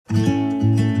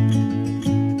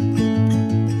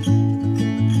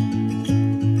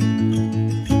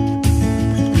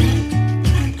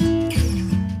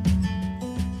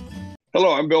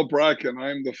I'm Bill Bracken.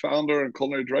 I'm the founder and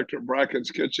culinary director of Bracken's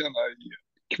Kitchen,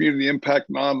 a community impact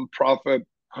nonprofit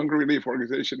hunger relief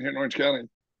organization here in Orange County.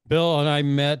 Bill and I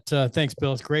met. Thanks,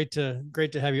 Bill. It's great to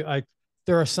have you.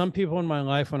 There are some people in my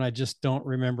life when I just don't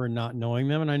remember not knowing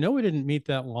them, and I know we didn't meet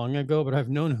that long ago, but I've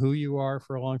known who you are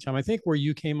for a long time. I think where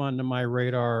you came onto my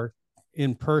radar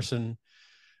in person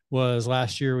was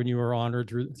last year when you were honored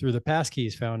through the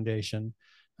Passkeys Foundation,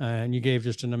 and you gave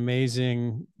just an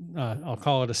amazing, I'll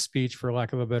call it a speech for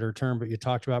lack of a better term, but you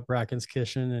talked about Bracken's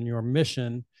Kitchen and your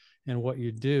mission and what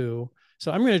you do.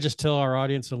 So I'm going to just tell our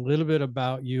audience a little bit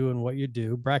about you and what you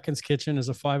do. Bracken's Kitchen is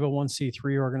a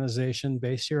 501c3 organization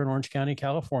based here in Orange County,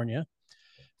 California,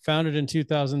 founded in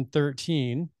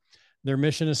 2013. Their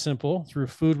mission is simple. Through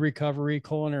food recovery,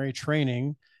 culinary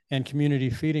training, and community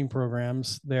feeding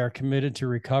programs, they are committed to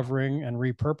recovering and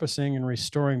repurposing and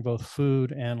restoring both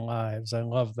food and lives. I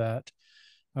love that.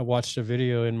 I watched a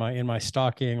video in my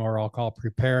stalking, or I'll call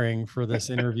preparing for this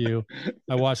interview.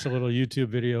 I watched a little YouTube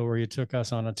video where you took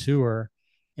us on a tour,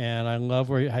 and I love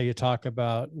how you talk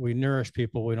about we nourish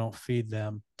people, we don't feed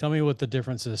them. Tell me what the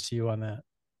difference is to you on that.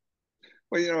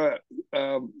 Well,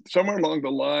 somewhere along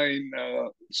the line,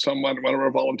 one of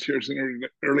our volunteers in the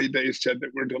early days said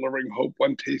that we're delivering hope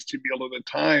one tasty meal at a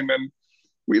time. And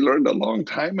we learned a long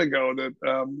time ago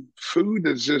that food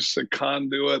is just a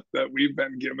conduit that we've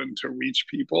been given to reach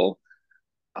people.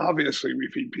 Obviously, we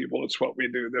feed people. It's what we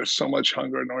do. There's so much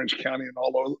hunger in Orange County and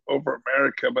all over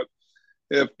America. But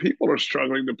if people are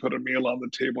struggling to put a meal on the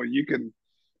table, you can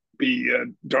be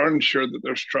darn sure that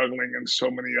they're struggling in so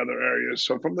many other areas.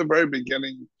 So from the very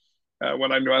beginning,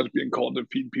 when I knew I was being called to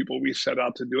feed people, we set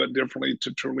out to do it differently,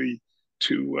 to truly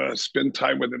spend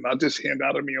time with them, not just hand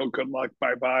out a meal, good luck,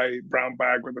 bye-bye, brown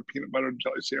bag with a peanut butter and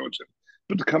jelly sandwich,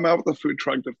 but to come out with a food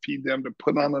truck to feed them, to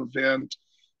put on an event.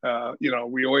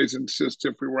 We always insist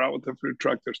if we were out with the food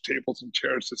truck, there's tables and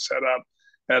chairs to set up,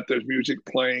 that there's music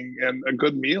playing and a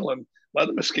good meal, and let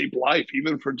them escape life,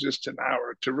 even for just an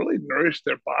hour, to really nourish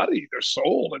their body, their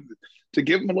soul, and to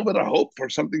give them a little bit of hope for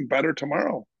something better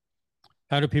tomorrow.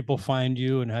 How do people find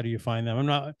you, and how do you find them? I'm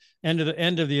not end of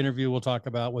the interview. We'll talk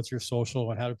about what's your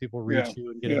social and how do people reach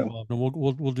you and get involved, and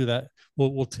we'll do that.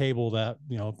 We'll table that,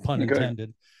 pun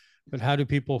intended. But how do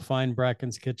people find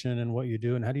Bracken's Kitchen and what you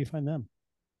do, and how do you find them?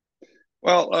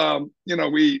 Well,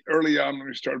 we early on when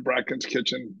we started Bracken's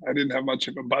Kitchen, I didn't have much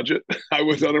of a budget. I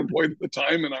was unemployed at the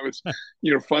time, and I was,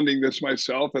 funding this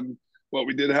myself. And what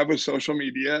we did have was social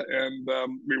media, and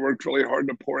we worked really hard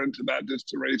to pour into that just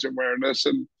to raise awareness.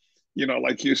 And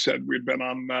like you said, we'd been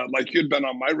on, like you'd been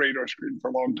on my radar screen for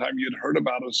a long time. You'd heard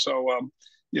about us, so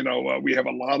we have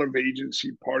a lot of agency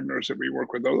partners that we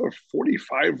work with. Over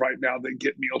 45 right now that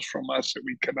get meals from us that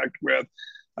we connect with,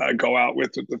 go out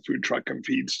with at the food truck and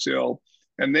feed still.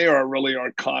 And they are really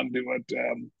our conduit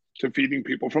to feeding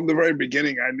people. From the very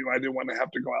beginning, I knew I didn't want to have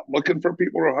to go out looking for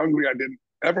people who are hungry. I didn't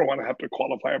ever want to have to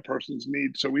qualify a person's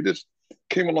needs. So we just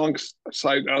came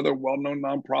alongside other well-known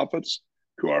nonprofits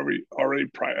who are already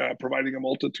providing a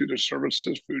multitude of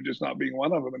services, food just not being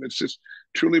one of them. And it's just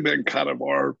truly been kind of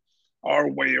our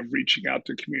way of reaching out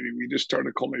to community. We just started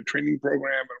a culinary training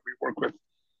program, and we work with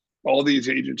all these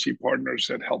agency partners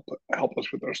that help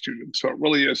us with our students. So it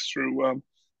really is through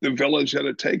the village that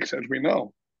it takes, as we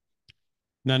know.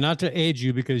 Now, not to age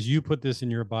you because you put this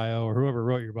in your bio, or whoever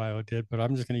wrote your bio did, but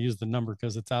I'm just going to use the number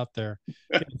because it's out there.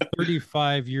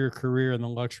 35-year career in the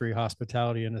luxury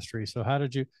hospitality industry. So how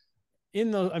did you,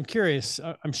 I'm curious,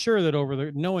 I'm sure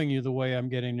that knowing you the way I'm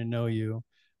getting to know you,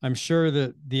 I'm sure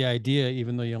that the idea,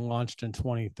 even though you launched in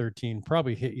 2013,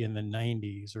 probably hit you in the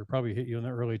 90s or probably hit you in the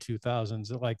early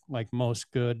 2000s. Like most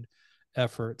good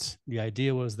efforts, the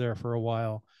idea was there for a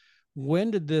while.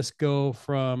 When did this go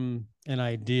from an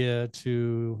idea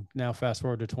to now fast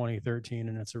forward to 2013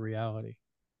 and it's a reality?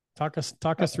 Talk us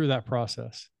through that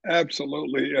process.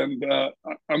 Absolutely. And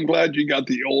I'm glad you got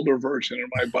the older version of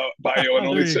my bio. It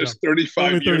only says 35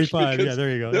 only years. 35. Yeah, there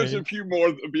you go. There's a few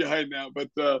more behind now, but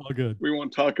all good. We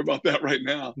won't talk about that right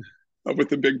now with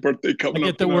the big birthday coming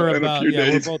up in a few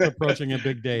days. We're both approaching a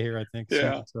big day here, I think.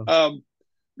 Yeah. So.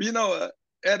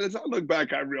 Ed, as I look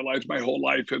back, I realized my whole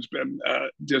life has been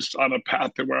just on a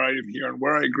path to where I am here and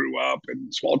where I grew up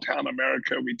in small town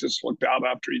America. We just looked out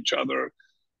after each other.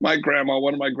 My grandma,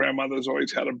 one of my grandmothers,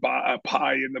 always had a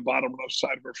pie in the bottom left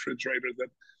side of her refrigerator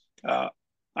that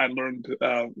I learned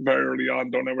very early on,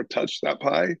 don't ever touch that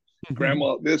pie.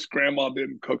 This grandma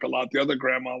didn't cook a lot. The other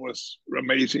grandma was an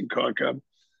amazing cook.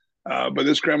 But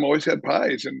this grandma always had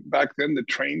pies. And back then, the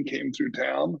train came through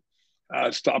town,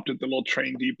 stopped at the little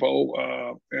train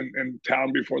depot in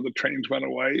town before the trains went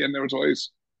away. And there was always,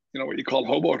 what you call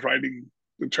hobos riding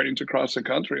the trains across the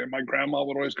country. And my grandma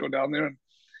would always go down there and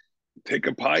take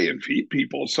a pie and feed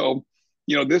people. So,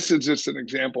 this is just an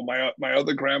example. My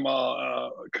other grandma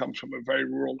comes from a very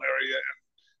rural area.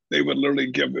 They would literally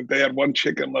give, if they had one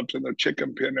chicken left in their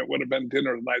chicken pen, it would have been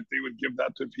dinner tonight. They would give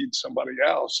that to feed somebody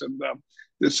else. And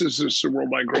this is just the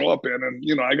world I grew up in.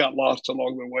 And, I got lost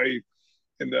along the way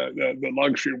in the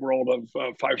luxury world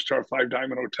of 5-star,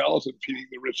 5-diamond hotels and feeding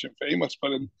the rich and famous.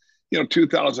 But in,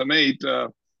 2008,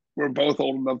 we're both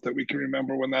old enough that we can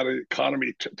remember when that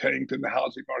economy tanked and the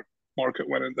housing market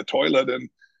went in the toilet. And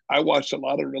I watched a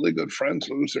lot of really good friends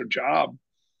lose their job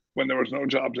when there was no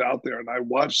jobs out there, and I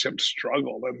watched him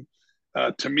struggle.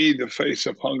 And to me, the face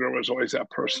of hunger was always that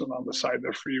person on the side of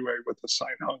the freeway with the sign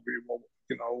 "Hungry."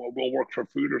 We'll work for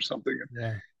food or something.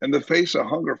 Yeah. And the face of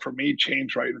hunger for me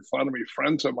changed right in front of me.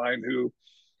 Friends of mine who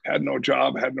had no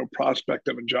job, had no prospect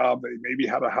of a job. They maybe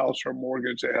had a house or a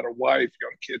mortgage. They had a wife,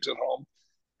 young kids at home,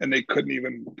 and they couldn't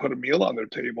even put a meal on their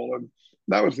table. And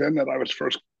that was then that I was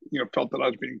first, felt that I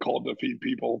was being called to feed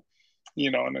people.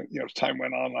 And as time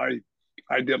went on,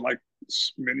 I did like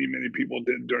many people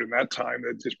did during that time,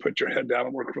 that just put your head down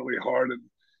and work really hard. And,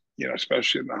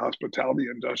 especially in the hospitality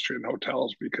industry and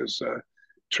hotels, because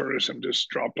tourism just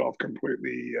dropped off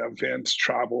completely. Events,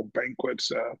 travel,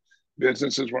 banquets,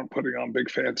 businesses weren't putting on big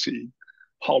fancy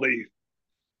holiday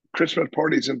Christmas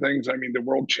parties and things. I mean, the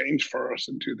world changed for us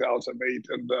in 2008.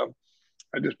 And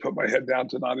I just put my head down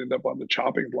to not end up on the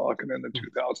chopping block. And then in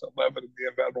 2011,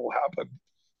 the inevitable happened.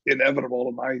 Inevitable,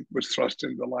 and I was thrust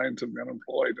into the lines of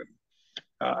unemployed. And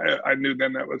I knew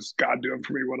then that was God doing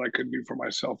for me what I couldn't do for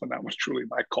myself, and that was truly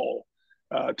my call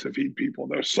to feed people.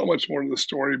 There's so much more to the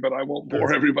story, but I won't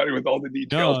bore everybody with all the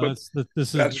details. No, but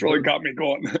that's really got me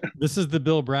going. This is the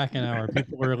Bill Bracken hour.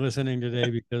 People are listening today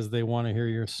because they want to hear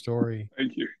your story.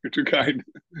 Thank you. You're too kind.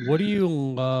 What do you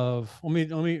love?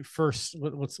 Let me first,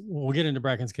 we'll get into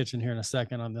Bracken's Kitchen here in a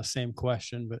second on the same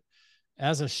question, but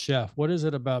as a chef, what is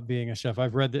it about being a chef?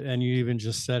 I've read that, and you even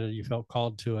just said it, you felt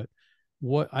called to it.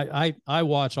 What I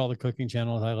watch all the cooking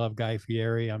channels. I love Guy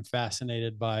Fieri. I'm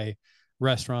fascinated by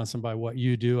restaurants and by what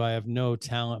you do. I have no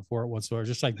talent for it whatsoever.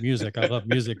 Just like music. I love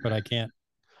music, but I can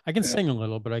sing a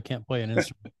little, but I can't play an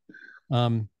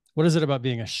instrument. What is it about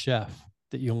being a chef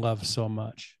that you love so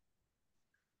much?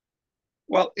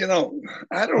 Well,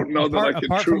 I don't know that I can.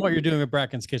 Apart from what you're doing at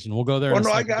Bracken's Kitchen, we'll go there. Well,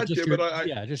 no, I got you, but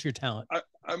just your talent.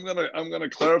 I'm gonna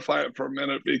clarify it for a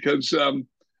minute, because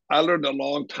I learned a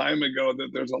long time ago that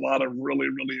there's a lot of really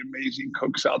amazing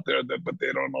cooks out there, but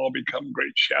they don't all become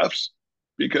great chefs,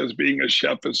 because being a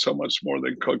chef is so much more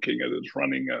than cooking. It is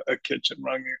running a kitchen,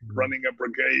 running a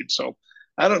brigade. So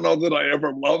I don't know that I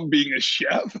ever loved being a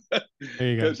chef,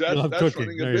 because that's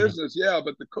running a business. Yeah,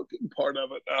 but the cooking part of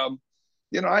it.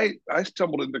 I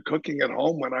stumbled into cooking at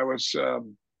home when I was, I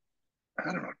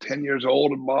don't know, 10 years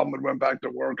old, and mom went back to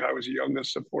work. I was the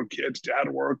youngest of 4 kids. Dad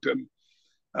worked, and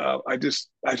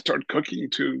I started cooking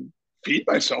to feed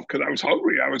myself because I was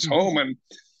hungry. I was home, and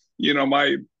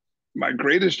my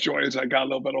greatest joy as I got a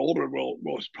little bit older will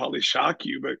probably shock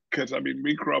you, but because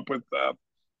we grew up with a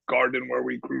garden where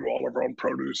we grew all of our own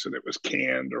produce, and it was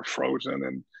canned or frozen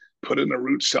and put in a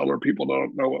root cellar. People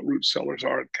don't know what root cellars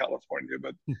are in California,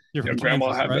 but grandma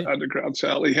Kansas, had right? the underground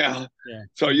cellar. Yeah.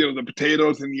 So, the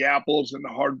potatoes and the apples and the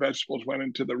hard vegetables went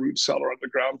into the root cellar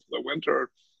underground for the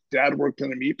winter. Dad worked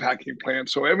in a meat packing plant.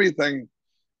 So everything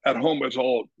at home was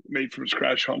all made from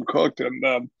scratch, home cooked.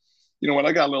 And, when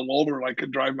I got a little older, I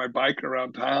could drive my bike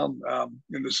around town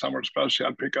in the summer, especially.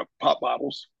 I'd pick up pop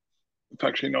bottles,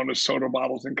 affectionately known as soda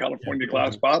bottles in California,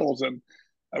 glass bottles. And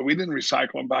we didn't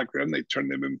recycle them back then. They turned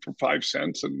them in for 5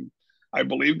 cents. And I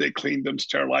believe they cleaned them,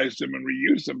 sterilized them, and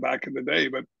reused them back in the day.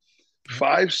 But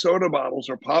 5 soda bottles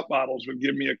or pop bottles would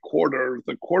give me a quarter.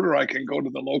 The quarter, I can go to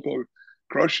the local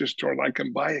grocery store and I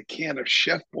can buy a can of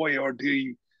Chef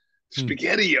Boyardee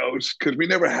SpaghettiOs, because we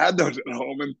never had those at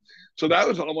home. And so that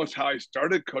was almost how I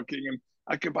started cooking. And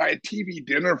I could buy a TV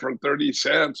dinner for 30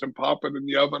 cents and pop it in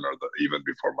the oven, or even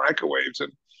before microwaves.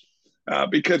 And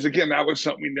because, again, that was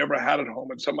something we never had at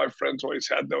home. And some of my friends always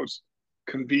had those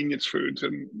convenience foods.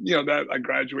 And, that I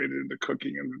graduated into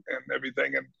cooking and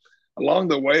everything. And along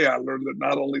the way, I learned that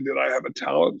not only did I have a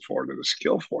talent for it and a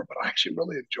skill for it, but I actually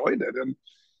really enjoyed it.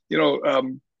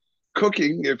 And,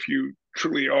 cooking, if you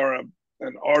truly are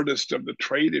an artist of the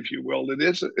trade, if you will,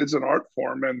 it's an art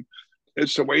form, and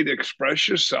it's a way to express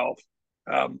yourself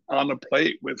on a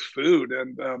plate with food.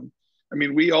 And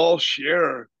we all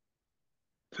share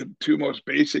the 2 most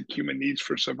basic human needs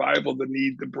for survival: the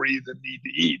need to breathe, the need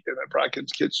to eat. And at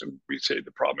Bracken's Kitchen, we say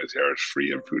the problem is air is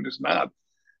free and food is not.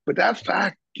 But that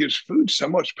fact gives food so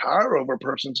much power over a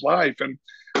person's life. And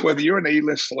whether you're an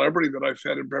A-list celebrity that I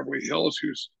fed in Beverly Hills,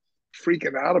 who's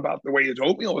freaking out about the way his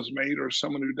oatmeal is made, or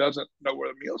someone who doesn't know where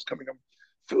the meal's coming from.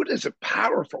 Food is a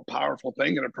powerful, powerful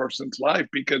thing in a person's life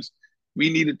because we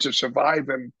need it to survive.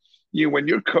 And when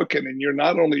you're cooking and you're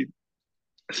not only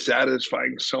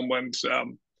satisfying someone's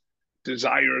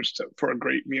desires for a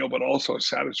great meal, but also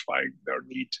satisfying their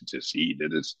need to just eat.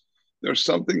 There's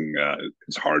something,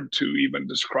 it's hard to even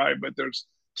describe, but there's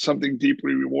something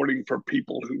deeply rewarding for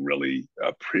people who really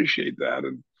appreciate that.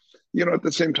 And, at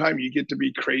the same time, you get to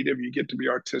be creative, you get to be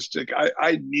artistic.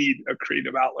 I need a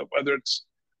creative outlet, whether it's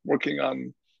working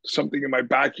on something in my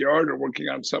backyard or working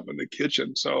on something in the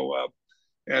kitchen. So,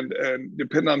 and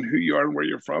depending on who you are and where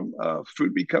you're from,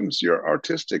 food becomes your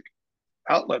artistic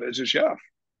outlet as a chef.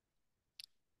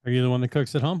 Are you the one that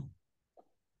cooks at home?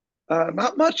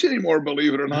 Not much anymore,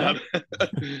 believe it or not.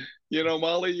 No?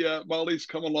 Molly's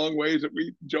come a long ways. That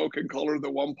we joke and call her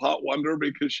the one pot wonder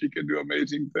because she can do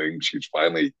amazing things. She's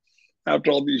finally,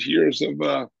 after all these years of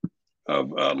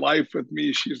life with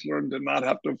me, she's learned to not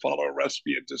have to follow a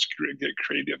recipe and just get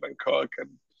creative and cook. And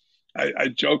I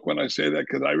joke when I say that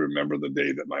because I remember the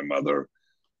day that my mother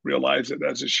realized that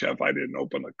as a chef, I didn't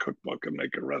open a cookbook and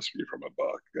make a recipe from a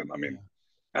book. And I mean,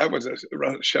 I was a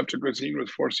chef de cuisine with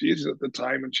Four Seasons at the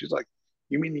time, and she's like,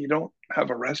 "You mean you don't have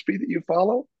a recipe that you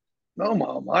follow?" No,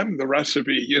 Mom, I'm the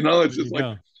recipe. It's There just you like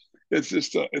go.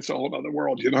 it's a whole other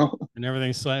world. And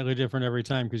everything's slightly different every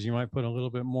time because you might put a little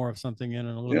bit more of something in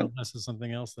and a little Yeah, bit less of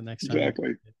something else the next time.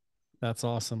 exactly. That's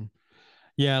awesome.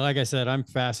 Yeah, like I said, I'm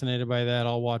fascinated by that.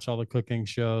 I'll watch all the cooking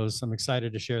shows. I'm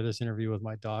excited to share this interview with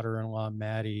my daughter-in-law,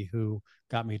 Maddie, who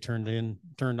got me turned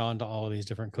on to all of these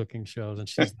different cooking shows. And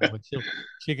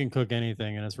she can cook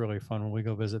anything, and it's really fun when we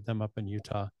go visit them up in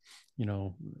Utah.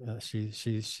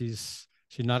 She's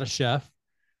not a chef.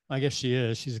 I guess she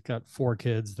is. She's got 4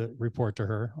 kids that report to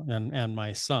her, and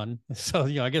my son. So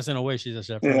I guess in a way she's a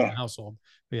chef for the Yeah. household.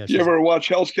 But yeah, You she's a ever watch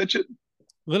Hell's Kitchen?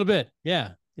 little bit.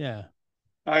 Yeah, yeah.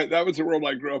 That was the world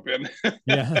I grew up in.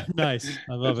 Yeah, nice.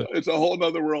 I love it. It's a whole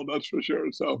nother world, that's for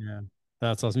sure. So Yeah,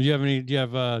 that's awesome. Do you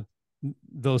have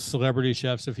those celebrity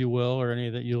chefs, if you will, or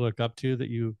any that you look up to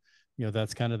that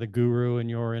that's kind of the guru in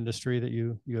your industry that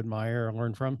you admire or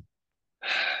learn from?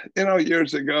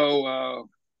 years ago,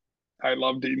 I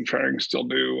love Dean Faring, still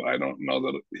do. I don't know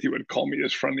that he would call me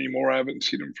his friend anymore. I haven't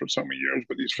seen him for so many years,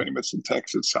 but he's famous in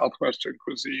Texas, Southwestern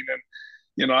cuisine. And,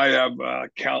 I have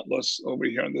countless over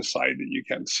here on the side that you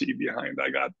can't see behind.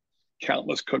 I got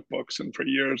countless cookbooks. And for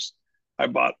years, I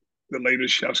bought the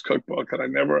latest chef's cookbook and I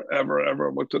never, ever,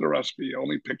 ever looked at a recipe,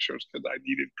 only pictures because I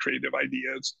needed creative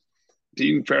ideas.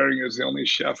 Dean Faring is the only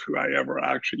chef who I ever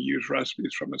actually used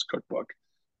recipes from his cookbook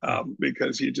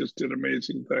because he just did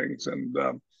amazing things. And,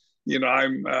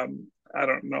 I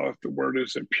don't know if the word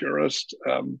is a purist.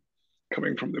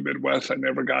 Coming from the Midwest, I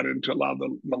never got into a lot of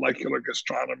the molecular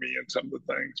gastronomy and some of the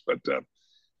things. But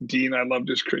Dean, I loved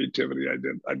his creativity. I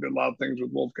did a lot of things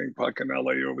with Wolfgang Puck in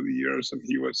LA over the years, and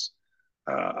he was,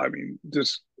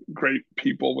 just great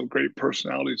people with great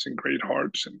personalities and great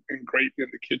hearts and great in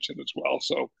the kitchen as well.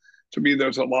 So to me,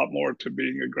 there's a lot more to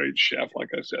being a great chef,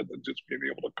 like I said, than just being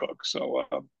able to cook. So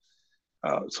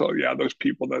yeah, those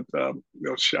people that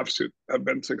those chefs who have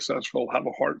been successful have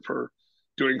a heart for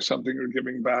doing something or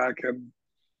giving back, and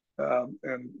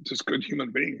just good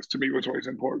human beings. To me, was always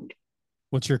important.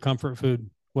 What's your comfort food,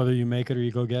 whether you make it or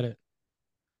you go get it?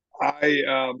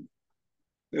 I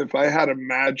If I had a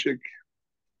magic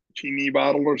genie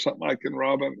bottle or something I can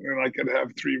rub and I could have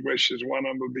 3 wishes. One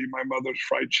of them would be my mother's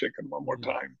fried chicken one more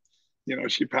time.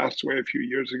 She passed away a few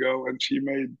years ago, and she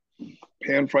made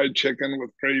pan fried chicken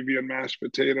with gravy and mashed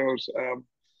potatoes.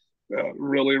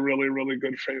 Really, really, really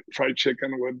good fried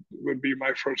chicken would be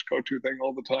my first go-to thing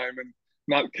all the time, and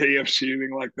not KFC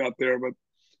anything like that there, but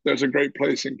there's a great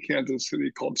place in Kansas City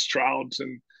called Stroud's,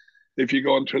 and if you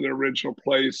go into the original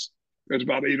place, there's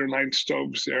about 8 or 9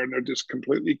 stoves there, and they're just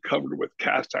completely covered with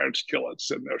cast iron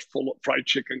skillets, and they're full of fried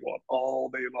chicken going all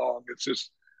day long. It's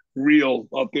just real,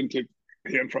 authentic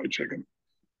pan fried chicken.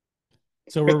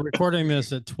 So we're recording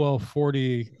this at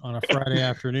 12:40 on a Friday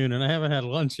afternoon, and I haven't had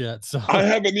lunch yet. So I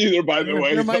haven't either, by the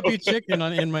way. There might be chicken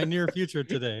in my near future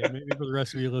today, maybe for the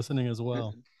rest of you listening as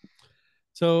well.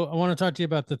 So I want to talk to you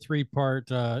about the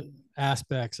 3-part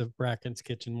aspects of Bracken's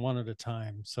Kitchen, one at a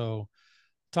time. So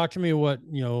talk to me what,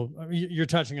 you're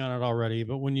touching on it already,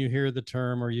 but when you hear the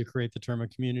term or you create the term a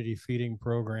community feeding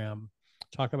program,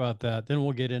 talk about that. Then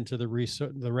we'll get into the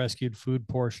rescued food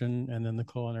portion and then the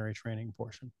culinary training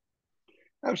portion.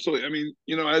 Absolutely. I mean,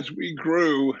 as we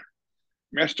grew,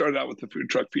 I started out with the food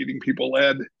truck feeding people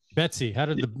led. Betsy, how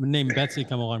did the name Betsy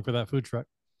come along for that food truck?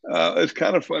 It's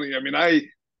kind of funny. I mean, a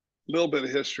little bit of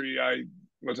history. I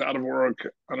was out of work,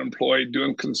 unemployed,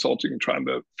 doing consulting, trying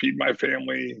to feed my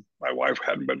family. My wife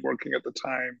hadn't been working at the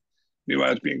time. Knew I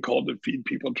was being called to feed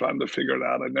people, trying to figure it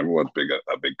out. I never was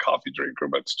a big coffee drinker,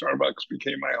 but Starbucks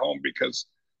became my home because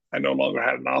I no longer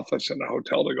had an office and a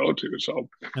hotel to go to. So,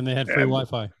 And they had free and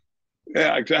Wi-Fi.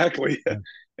 yeah, exactly. Yeah.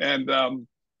 And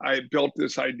I built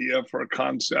this idea for a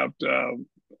concept,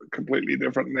 completely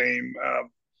different name.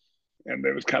 And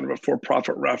there was kind of a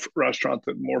for-profit restaurant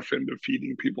that morphed into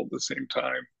feeding people at the same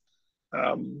time.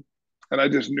 And I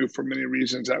just knew for many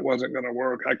reasons that wasn't going to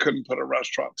work. I couldn't put a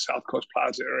restaurant South Coast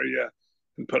Plaza area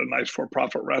and put a nice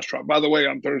for-profit restaurant. By the way,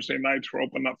 on Thursday nights, we're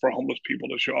open up for homeless people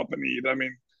to show up and eat. I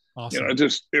mean, Awesome.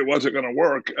 it wasn't going to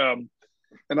work.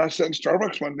 And I said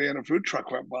Starbucks one day and a food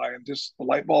truck went by and just the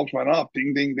light bulbs went off.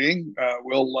 Ding, ding, ding.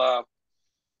 We'll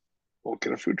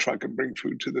get a food truck and bring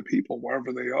food to the people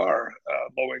wherever they are,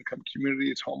 low income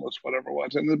communities, homeless, whatever it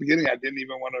was. And in the beginning, I didn't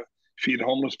even want to feed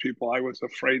homeless people. I was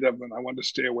afraid of them. I wanted to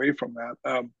stay away from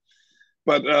that.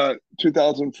 But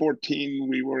 2014,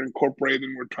 we were incorporated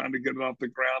and we're trying to get it off the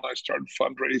ground. I started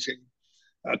fundraising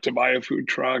to buy a food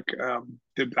truck,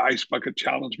 did the Ice Bucket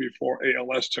Challenge before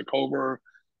ALS took over.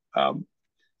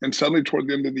 And suddenly toward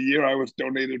the end of the year, I was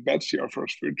donated Betsy, our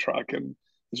first food truck. And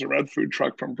it's a red food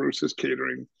truck from Bruce's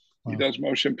Catering. Wow. He does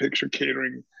motion picture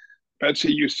catering.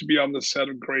 Betsy used to be on the set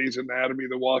of Grey's Anatomy,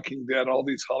 The Walking Dead, all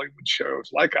these Hollywood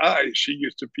shows. Like she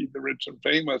used to feed the rich and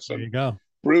famous. There and you go.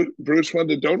 Bruce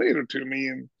wanted to donate her to me.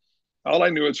 And all I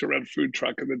knew was a red food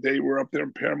truck. And the day we're up there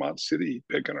in Paramount City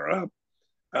picking her up,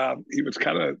 he was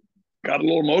got a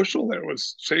little emotional there,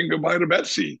 was saying goodbye to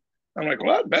Betsy. I'm like,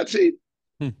 what, Betsy?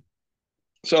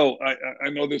 So I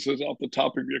know this is off the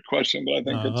topic of your question, but I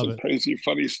think it's a crazy,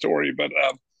 funny story. But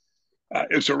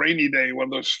it's a rainy day, one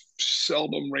of those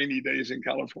seldom rainy days in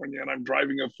California, and I'm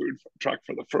driving a food truck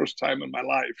for the first time in my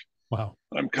life. Wow.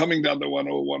 I'm coming down the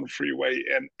 101 freeway,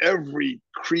 and every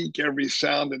creak, every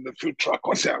sound in the food truck,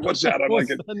 what's that? What's that? I'm what's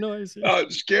like, that noise?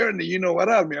 It's scaring me. You know what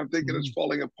I mean? I'm thinking it's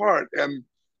falling apart. And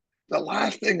the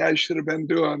last thing I should have been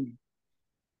doing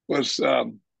was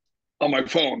on my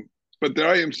phone. But there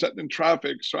I am sitting in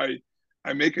traffic. So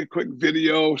I make a quick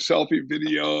selfie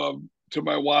video to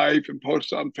my wife and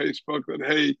post on Facebook that,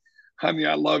 hey, honey,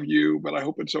 I love you, but I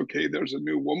hope it's okay. There's a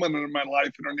new woman in my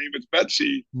life and her name is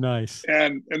Betsy. Nice.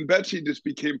 And Betsy just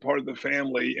became part of the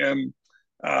family. And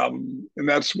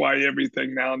that's why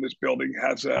everything now in this building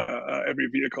has every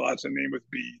vehicle has a name with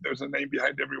B. There's a name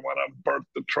behind every one of them. Bert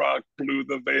the truck, Blue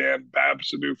the van, Babs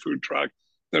the new food truck.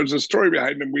 There's a story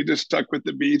behind them. We just stuck with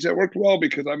the B's. It worked well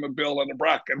because I'm a Bill and a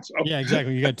Bracken. So. Yeah,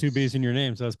 exactly. You got two B's in your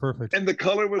name, so that's perfect. And the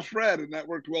color was red, and that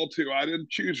worked well too. I didn't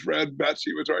choose red.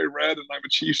 Betsy was already red, and I'm a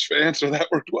Chiefs fan, so that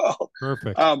worked well.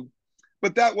 Perfect.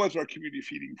 But that was our community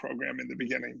feeding program in the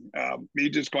beginning. Me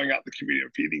just going out in the community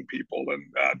and feeding people,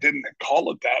 and didn't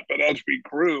call it that. But as we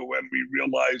grew and we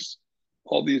realized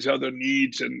all these other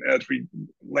needs, and as we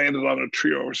landed on a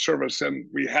trio of service, and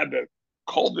we had to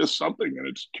call this something, and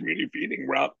it's community feeding.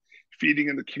 We're out feeding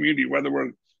in the community, whether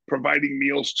we're providing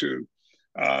meals to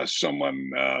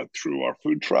someone through our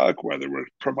food truck, whether we're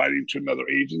providing to another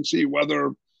agency,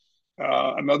 whether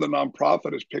another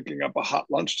nonprofit is picking up a hot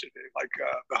lunch today, like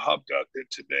the Hub did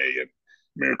today, and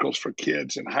Miracles for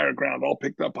Kids and Higher Ground all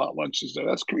picked up hot lunches.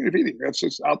 That's community feeding. That's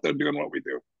just out there doing what we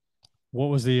do. What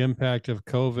was the impact of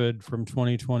COVID from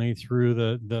 2020 through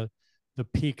the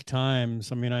peak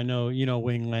times? I mean, I know,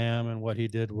 Wing Lam and what he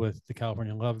did with the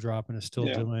California Love Drop and is still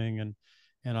doing,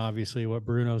 and obviously what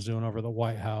Bruno's doing over the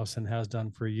White House and has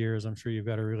done for years. I'm sure you've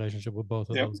got a relationship with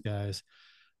both of those guys.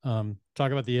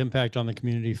 Talk about the impact on the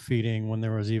community feeding when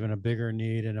there was even a bigger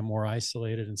need in a more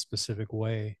isolated and specific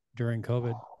way during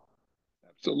COVID.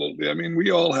 Absolutely. I mean,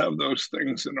 we all have those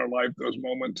things in our life, those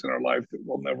moments in our life that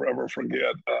we'll never, ever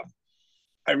forget.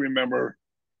 I remember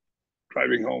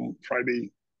driving home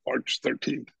Friday, March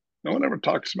 13th. No one ever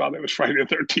talks about it was Friday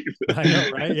the 13th. I know,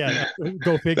 right? Yeah.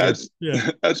 Go figure.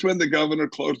 That's when the governor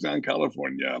closed down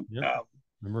California. Yep.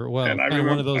 Remember it well. And I remember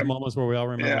one of those moments where we all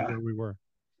remember where we were.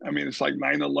 I mean, it's like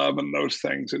 9/11, those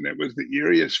things. And it was the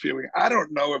eeriest feeling. I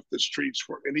don't know if the streets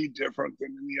were any different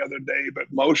than any other day, but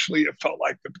mostly it felt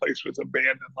like the place was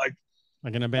abandoned. Like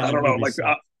an abandoned I don't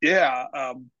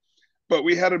know, but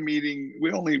we had a meeting.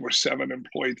 We only were 7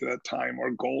 employees at that time.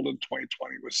 Our goal in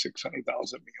 2020 was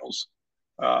 600,000 meals.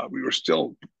 We were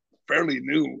still fairly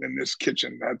new in this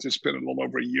kitchen. Had just been a little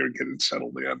over a year getting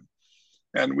settled in.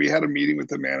 And we had a meeting with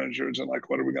the managers and like,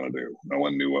 what are we going to do? No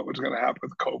one knew what was going to happen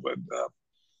with COVID.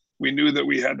 We knew that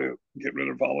we had to get rid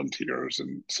of volunteers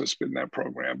and suspend that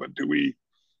program. But do we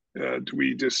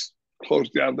just close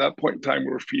down? At that point in time,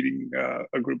 we were feeding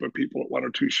a group of people at 1 or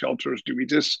 2 shelters. Do we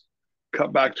just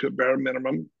cut back to a bare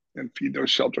minimum and feed those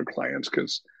shelter clients.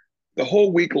 Because the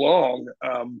whole week long,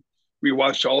 we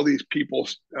watched all these people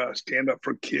stand up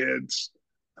for kids.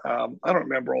 I don't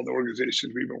remember all the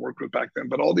organizations we even worked with back then,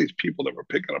 but all these people that were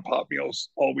picking up hot meals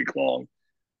all week long,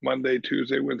 Monday,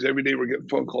 Tuesday, Wednesday, every day we're getting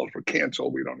phone calls for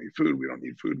cancel. We don't need food. We don't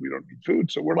need food. We don't need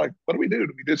food. So we're like, what do we do?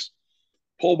 Do we just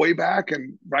pull way back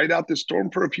and ride out the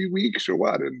storm for a few weeks or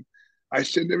what? And I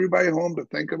send everybody home to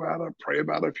think about it, pray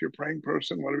about it. If you're a praying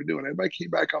person, what are we doing? Everybody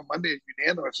came back on Monday and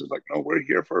unanimous. It's like, no, we're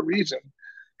here for a reason.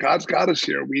 God's got us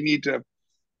here. We need to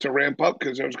ramp up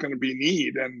because there's going to be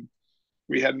need. And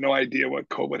we had no idea what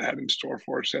COVID had in store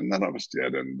for us, and none of us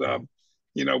did. And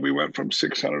we went from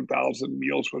 600,000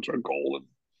 meals, which our goal in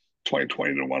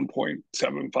 2020, to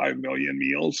 1.75 million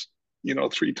meals.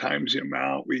 3 times the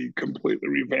amount. We completely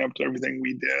revamped everything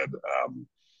we did.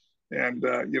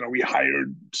 We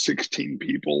hired 16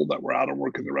 people that were out of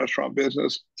work in the restaurant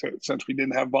business since we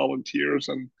didn't have volunteers.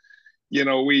 And,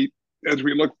 as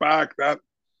we look back, that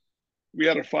we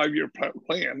had a 5-year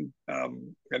plan,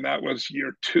 and that was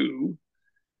year 2.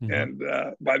 Mm-hmm. And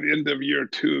by the end of year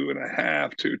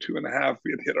 2.5 to 2.5,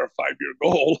 we had hit our 5-year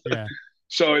goal. Yeah.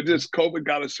 So COVID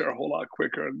got us there a whole lot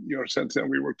quicker. And, since then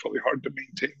we worked really hard to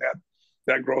maintain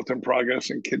that growth and progress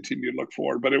and continue to look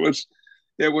forward. But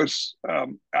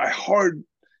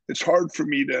it's hard for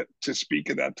me to speak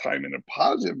at that time in a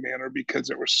positive manner because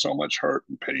there was so much hurt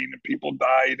and pain and people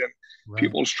died and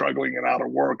people struggling and out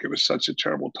of work. It was such a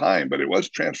terrible time, but it was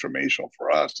transformational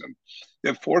for us. And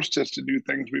it forced us to do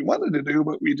things we wanted to do,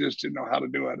 but we just didn't know how to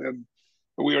do it. And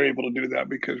we were able to do that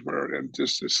because we're in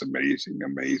just this amazing,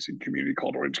 amazing community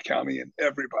called Orange County, and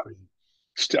everybody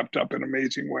stepped up in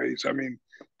amazing ways. I mean,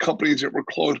 companies that were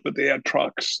closed, but they had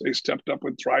trucks. They stepped up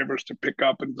with drivers to pick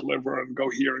up and deliver and go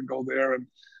here and go there. And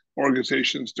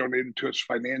organizations donated to us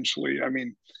financially. I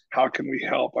mean, how can we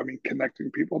help? I mean, connecting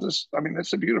people. That's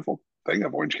a beautiful thing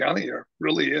of Orange County here. It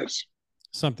really is.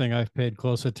 Something I've paid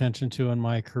close attention to in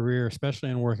my career, especially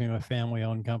in working with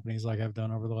family-owned companies like I've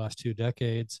done over the last 2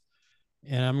 decades.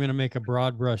 And I'm going to make a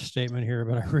broad brush statement here,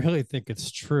 but I really think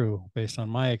it's true based on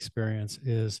my experience,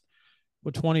 is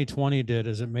what 2020 did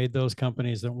is it made those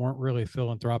companies that weren't really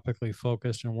philanthropically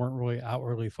focused and weren't really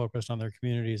outwardly focused on their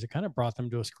communities, it kind of brought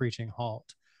them to a screeching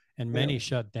halt. And many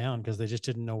shut down because they just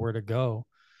didn't know where to go.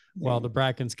 While the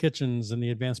Bracken's Kitchens and the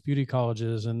Advanced Beauty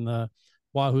Colleges and the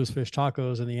Wahoo's Fish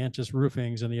Tacos and the Antis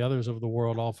Roofings and the others of the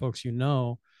world, all folks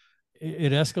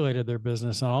it escalated their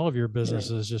business, and all of your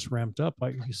businesses just ramped up.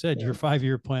 Like you said, your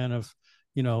 5-year plan of,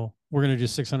 we're going to do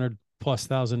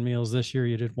 600,000+ meals this year.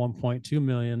 You did 1.2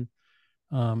 million.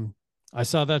 I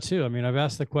saw that too. I mean, I've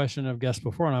asked the question of guests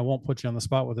before, and I won't put you on the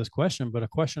spot with this question, but a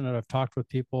question that I've talked with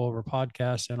people over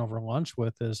podcasts and over lunch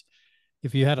with is,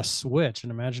 if you had a switch,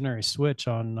 an imaginary switch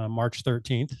on March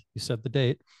 13th, you said the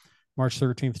date, March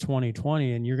 13th,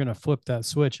 2020, and you're going to flip that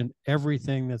switch, and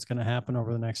everything that's going to happen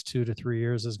over the next 2 to 3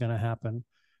 years is going to happen,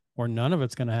 or none of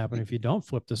it's going to happen if you don't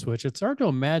flip the switch. It's hard to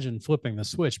imagine flipping the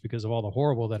switch because of all the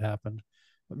horrible that happened.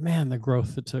 But man, the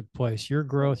growth that took place, your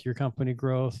growth, your company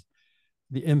growth,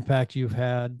 the impact you've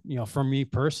had, for me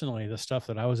personally, the stuff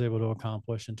that I was able to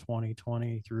accomplish in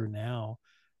 2020 through now,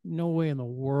 no way in the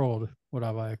world would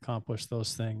have I accomplished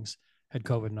those things had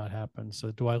COVID not happened.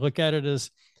 So do I look at it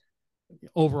as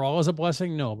overall as a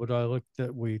blessing? No, but do I look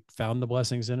that we found the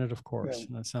blessings in it? Of course. Yeah.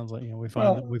 And it sounds like, we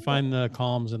find the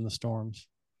calms in the storms.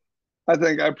 I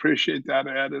think I appreciate that,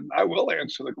 Ed. And I will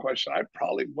answer the question. I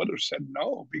probably would have said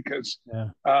no because,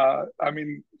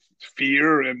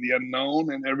 fear and the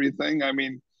unknown and everything.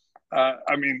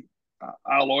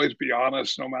 I'll always be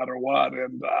honest no matter what.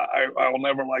 And I will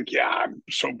never I'm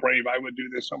so brave. I would do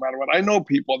this no matter what. I know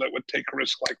people that would take a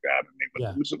risk like that and they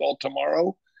would lose it all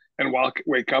tomorrow and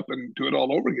wake up and do it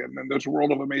all over again. And there's a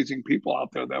world of amazing people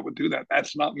out there that would do that.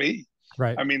 That's not me.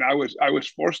 Right. I mean, I was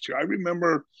forced to. I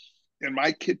remember in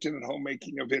my kitchen at home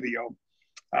making a video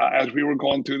as we were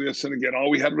going through this. And again, all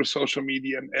we had was social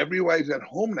media, and everybody's at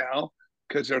home now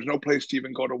because there's no place to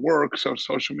even go to work. So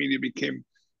social media became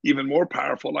even more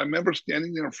powerful. I remember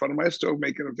standing there in front of my stove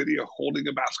making a video holding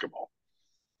a basketball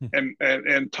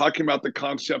and talking about the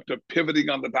concept of pivoting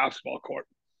on the basketball court.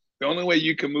 The only way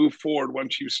you can move forward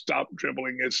once you stop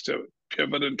dribbling is to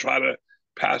pivot and try to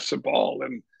pass the ball.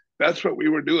 And that's what we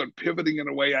were doing, pivoting in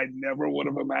a way I never would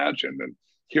have imagined. And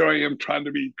here I am trying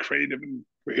to be creative, and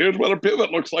here's what a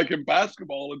pivot looks like in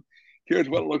basketball, and here's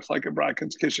what it looks like in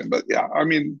Bracken's Kitchen. But yeah, I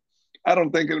mean, I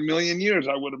don't think in a million years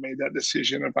I would have made that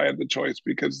decision if I had the choice,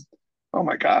 because, oh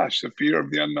my gosh, the fear of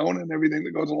the unknown and everything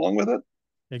that goes along with it.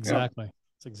 Exactly.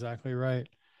 That's exactly right.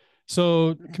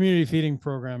 So community feeding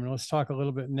program, and let's talk a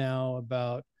little bit now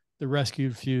about the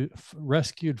rescued food.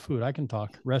 I can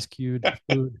talk. Rescued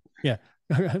food. Yeah.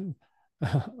 I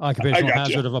Occupational got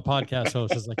you. hazard of a podcast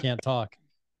host is I can't talk.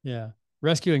 Yeah.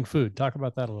 Rescuing food. Talk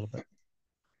about that a little bit.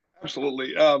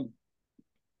 Absolutely. A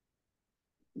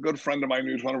good friend of mine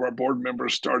who's one of our board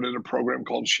members started a program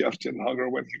called Chefs in Hunger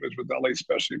when he was with LA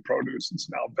Specialty Produce. It's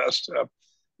now Vesta.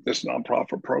 This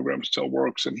nonprofit program still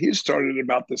works. And he started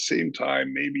about the same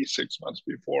time, maybe 6 months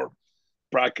before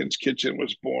Bracken's Kitchen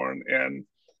was born. And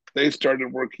they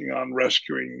started working on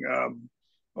rescuing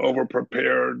over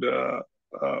prepared,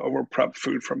 over prepped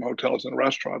food from hotels and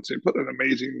restaurants. They put an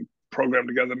amazing program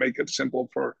together to make it simple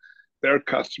for their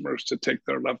customers to take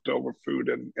their leftover food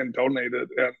and donate it.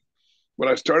 And when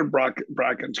I started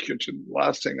Bracken's Kitchen,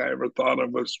 last thing I ever thought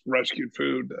of was rescued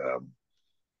food.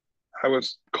 I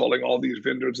was calling all these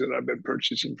vendors that I've been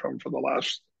purchasing from for the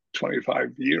last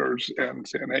 25 years and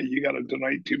saying, hey, you got to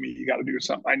donate to me. You got to do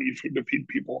something. I need food to feed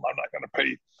people. And I'm not going to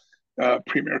pay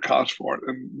premier cost for it.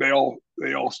 And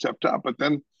they all stepped up. But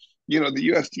then, the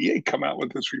USDA come out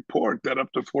with this report that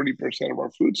up to 40% of our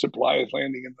food supply is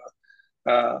landing in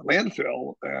the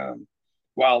landfill.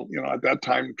 While, at that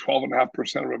time,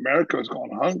 12.5% of America was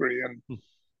going hungry. And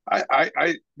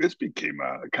this became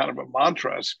a kind of a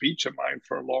mantra, a speech of mine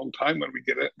for a long time when we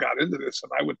got into this.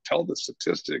 And I would tell the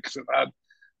statistics, and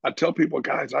I'd tell people,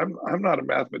 guys, I'm not a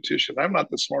mathematician. I'm not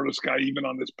the smartest guy even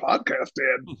on this podcast,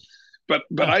 Ed. But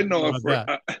I know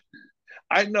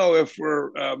if we're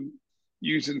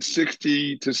using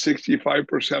 60 to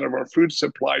 65% of our food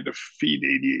supply to feed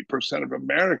 88% of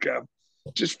America,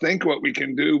 just think what we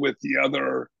can do with the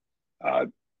other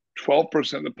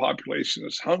 12% of the population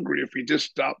is hungry if we just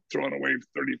stop throwing away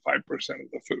 35% of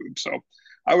the food. So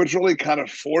I was really kind of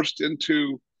forced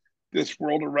into this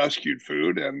world of rescued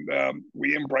food, and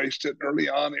we embraced it early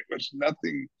on. It was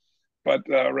nothing but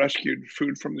rescued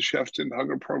food from the Chefs in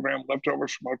Hunger program,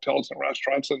 leftovers from hotels and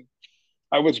restaurants. And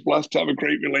I was blessed to have a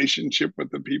great relationship with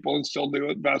the people and still do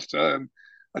at Vesta. And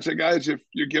I said, guys, if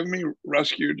you're giving me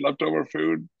rescued leftover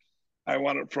food, I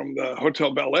want it from the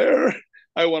Hotel Bel Air.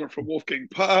 I want it from Wolfgang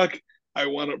Puck. I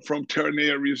want it from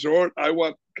Terranea Resort.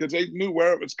 Because they knew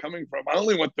where it was coming from. I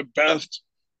only want the best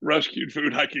rescued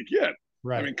food I could get.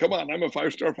 Right. I mean, come on, I'm a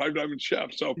 5-star, 5-diamond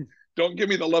chef. So don't give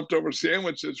me the leftover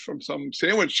sandwiches from some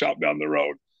sandwich shop down the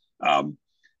road.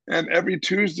 And every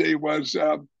Tuesday was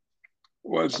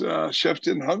Chefs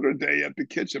in Hunger Day at the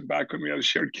kitchen back when we had a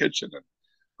shared kitchen.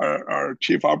 And our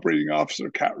chief operating officer,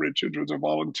 Kat Richards, was a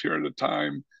volunteer at the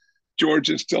time.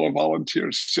 George is still a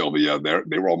volunteer. Sylvia,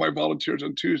 they were all my volunteers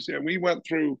on Tuesday. And we went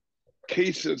through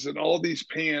cases and all these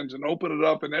pans and opened it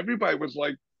up. And everybody was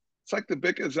like, it's like the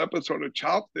biggest episode of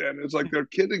Chopped then. It's like their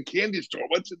kid in candy store.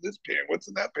 What's in this pan? What's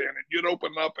in that pan? And you'd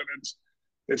open up and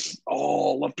it's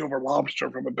all leftover lobster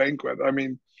from a banquet. I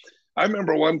mean, I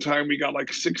remember one time we got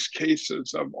like 6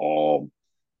 cases of all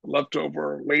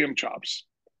leftover lamb chops.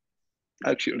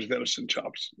 Actually, it was venison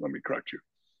chops. Let me correct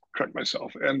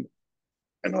myself. And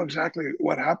I know exactly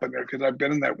what happened there because I've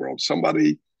been in that world.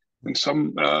 Somebody in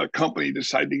some company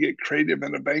decided to get creative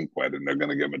in a banquet, and they're going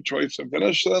to give a choice of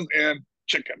venison and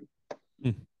chicken.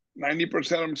 90% of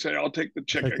them say, I'll take the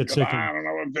chicken because I don't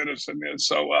know what venison is.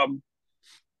 So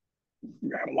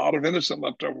we had a lot of venison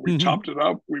left over. We chopped it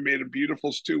up. We made a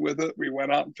beautiful stew with it. We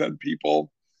went out and fed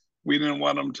people. We didn't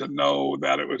want them to know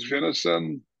that it was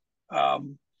venison.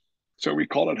 So we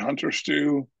called it hunter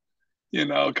stew,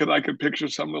 because I could picture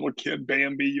some little kid,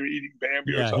 Bambi, you're eating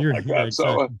Bambi or something like that. Yeah,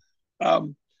 exactly.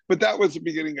 So, but that was the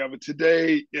beginning of it.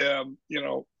 Today,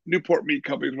 Newport Meat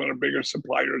Company is one of the bigger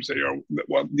suppliers. They are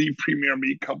the premier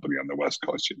meat company on the West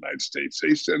Coast of the United States.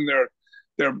 They send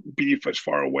their beef as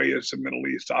far away as the Middle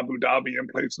East, Abu Dhabi, and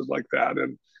places like that.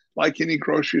 And like any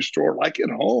grocery store, like at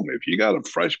home, if you got a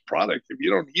fresh product, if you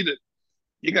don't eat it,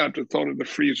 you're gonna have to throw it in the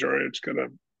freezer. It's gonna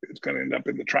end up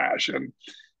in the trash. And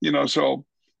so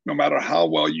no matter how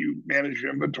well you manage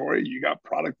your inventory, you got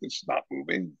product that's not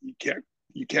moving.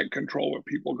 You can't control what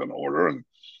people are going to order, and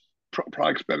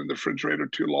products been in the refrigerator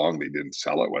too long. They didn't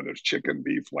sell it, whether it's chicken,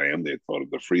 beef, lamb. They throw it in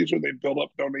the freezer. They build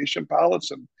up donation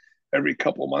pallets, and every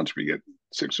couple of months we get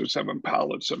 6 or 7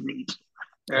 pallets of meat.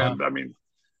 And wow. I mean,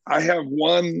 I have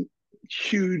one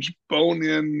huge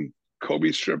bone-in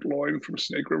Kobe strip loin from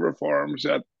Snake River Farms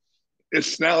that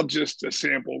it's now just a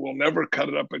sample. We'll never cut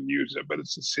it up and use it, but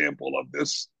it's a sample of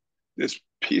this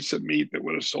piece of meat that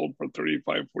would have sold for $35,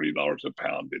 $40 a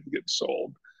pound didn't get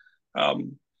sold.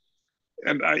 And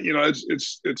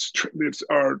it's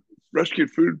our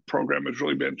rescued food program has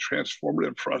really been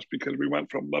transformative for us because we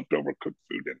went from leftover cooked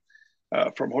food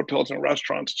and from hotels and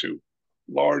restaurants to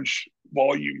large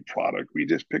volume product. We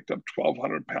just picked up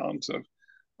 1,200 pounds of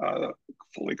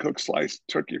fully cooked sliced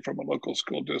turkey from a local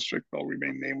school district. They'll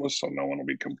remain nameless, so no one will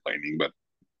be complaining. But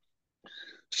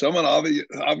someone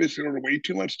obviously ordered way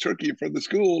too much turkey for the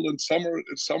school, and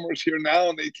summer's here now,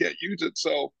 and they can't use it.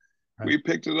 So Right. we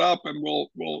picked it up, and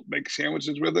we'll make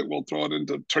sandwiches with it. We'll throw it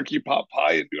into turkey pot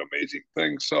pie and do amazing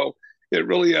things. So it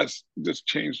really has just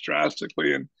changed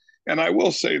drastically. And I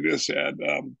will say this, Ed.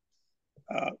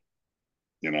 Uh,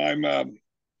 I'm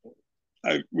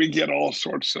we get all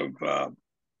sorts of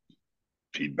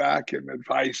feedback and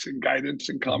advice and guidance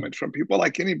and Mhm. comments from people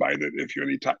like anybody that if you're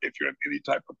in any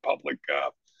type of public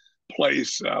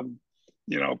place,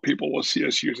 people will see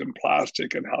us using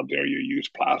plastic and how dare you use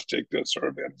plastic to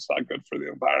serve it. It's not good for the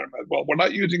environment. Well, we're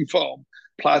not using foam.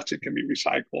 Plastic can be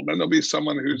recycled. Then there'll be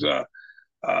someone who's a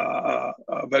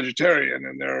vegetarian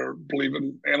and they're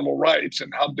believing animal rights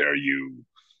and how dare you,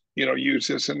 use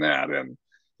this and that. And,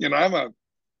 I'm a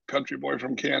country boy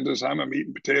from Kansas. I'm a meat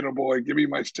and potato boy. Give me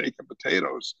my steak and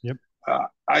potatoes. Yep.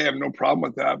 I have no problem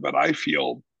with that, but I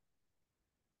feel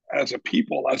as a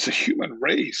people, as a human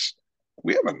race,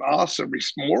 we have an awesome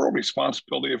moral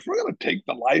responsibility. If we're going to take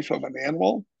the life of an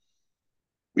animal,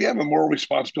 we have a moral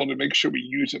responsibility to make sure we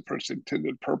use it for its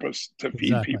intended purpose to feed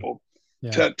Exactly. people.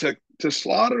 Yeah. To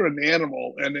slaughter an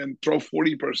animal and then throw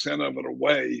 40% of it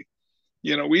away,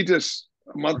 we just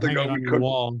a Or month hang ago it we on your cooked.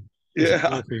 wall as a Yeah,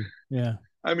 trophy. Yeah.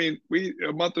 I mean, we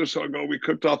a month or so ago we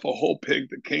cooked off a whole pig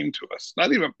that came to us.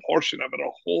 Not even a portion of it, a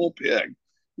whole pig.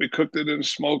 We cooked it in a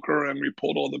smoker and we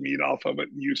pulled all the meat off of it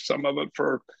and used some of it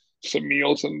for some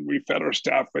meals, and we fed our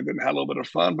staff with it and had a little bit of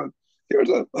fun. But here's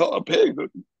a pig that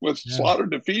was Yeah.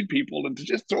 slaughtered to feed people and to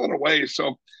just throw it away.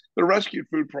 So the rescue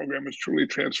food program is truly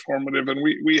transformative, and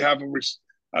we have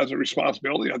as a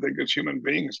responsibility, I think, as human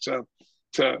beings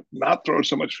to not throw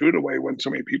so much food away when so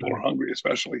many people are Right. hungry,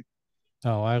 especially.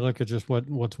 Oh, I look at just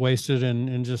what's wasted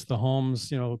in just the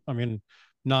homes. I mean,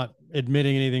 not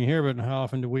admitting anything here, but how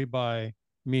often do we buy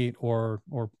meat or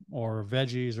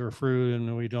veggies or fruit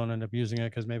and we don't end up using it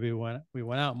because maybe we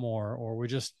went out more or we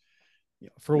just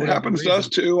for It whatever happens to us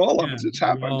reason. too. All of Yeah, us. It's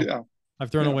happened. well, Yeah.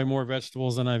 I've thrown Yeah. away more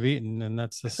vegetables than I've eaten, and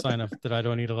that's a sign of that I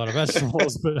don't eat a lot of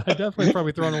vegetables. But I definitely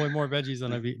probably thrown away more veggies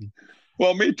than I've eaten.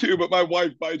 Well, me too, but my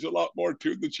wife buys a lot more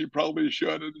too than she probably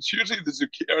should. And it's usually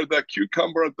the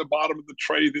cucumber at the bottom of the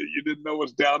tray that you didn't know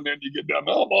was down there, and you get down.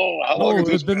 Oh, no, how long has Oh,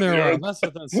 this it's been been in there a while. the That's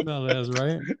what that smell is,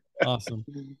 right? Awesome.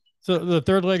 earth? So the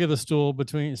third leg of the stool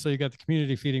so you got the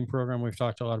community feeding program. We've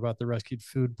talked a lot about the rescued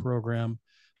food program.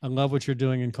 I love what you're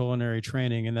doing in culinary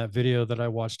training. In that video that I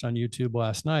watched on YouTube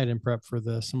last night in prep for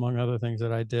this, among other things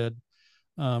that I did,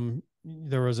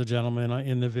 there was a gentleman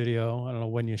in the video. I don't know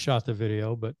when you shot the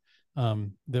video, but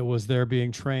that was there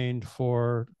being trained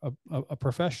for a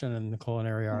profession in the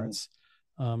culinary arts.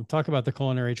 Talk about the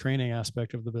culinary training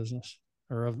aspect of the business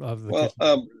or of the Well, kitchen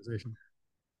organization.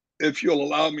 if you'll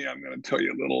allow me, I'm going to tell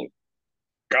you a little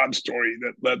God story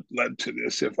that led to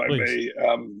this, if I Please.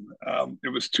 may. It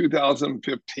was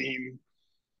 2015.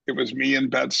 It was me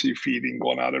and Betsy feeding,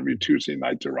 going out every Tuesday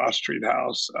night to Ross Street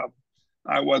House.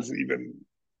 I wasn't even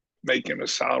making a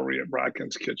salary at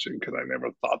Bracken's Kitchen because I never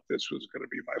thought this was going to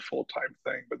be my full time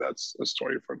thing. But that's a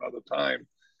story for another time.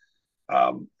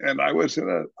 And I was in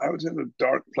a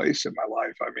dark place in my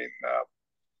life. I mean,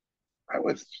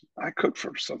 I cooked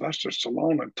for Sylvester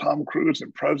Stallone and Tom Cruise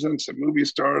and presidents and movie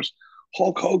stars.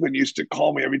 Hulk Hogan used to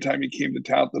call me every time he came to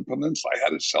town at the Peninsula. I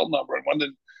had his cell number and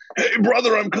wondered, "Hey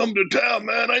brother, I'm coming to town,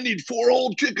 man. I need 4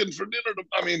 whole chickens for dinner."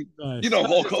 I mean, Nice. Sounds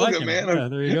Hulk just like Hogan, him. man. Yeah,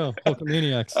 there you go.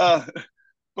 Hulkamaniacs. uh,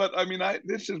 but I mean,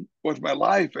 this was my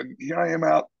life, and here I am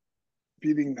out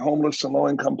feeding homeless and low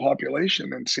income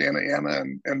population in Santa Ana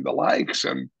and the likes.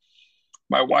 And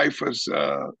my wife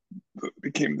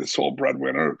became the sole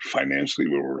breadwinner. Financially,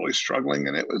 we were really struggling,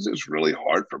 and it was just really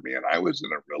hard for me. And I was in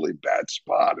a really bad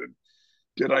spot. And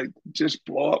did I just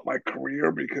blow up my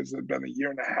career because there'd been a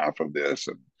year and a half of this?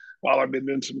 And while I've been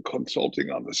doing some consulting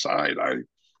on the side,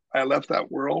 I left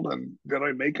that world. And did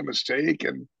I make a mistake?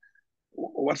 And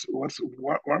where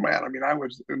am I at? I mean, I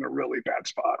was in a really bad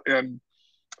spot, and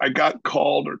I got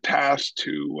called or tasked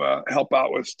to help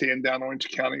out with Stand Down Orange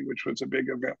County, which was a big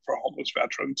event for homeless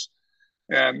veterans.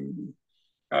 And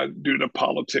due to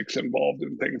politics involved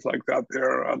and things like that, there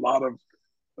are a lot of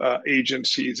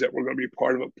agencies that were going to be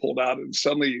part of it pulled out. And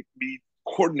suddenly, me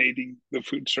coordinating the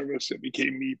food service, it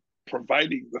became me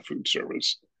providing the food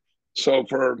service. So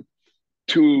for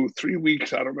 2 3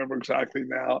 weeks, I don't remember exactly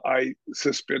now, I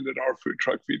suspended our food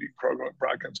truck feeding program at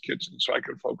Bracken's Kitchen so I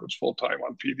could focus full time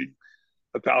on feeding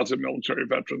 1,000 military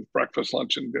veterans breakfast,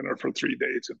 lunch, and dinner for 3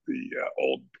 days at the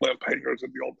old blimp hangars at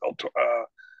the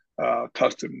old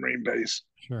Tustin Marine Base.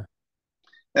 Sure.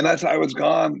 And as I was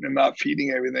gone and not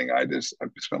feeding everything, I spent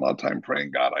a lot of time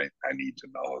praying, God, I need to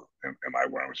know, am I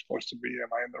where I'm supposed to be? Am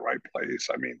I in the right place?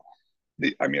 I mean,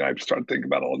 I mean, I started thinking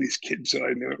about all these kids that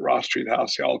I knew at Ross Street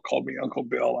House. They all called me Uncle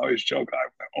Bill. I always joke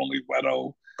I'm the only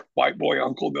wedo white boy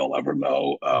uncle they'll ever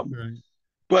know. Right.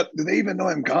 But do they even know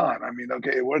I'm gone? I mean,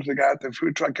 okay, where's the guy at the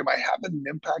food truck? Am I having an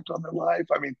impact on their life?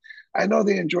 I mean, I know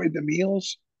they enjoyed the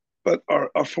meals, but our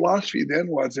philosophy then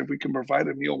was if we can provide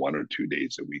a meal 1 or 2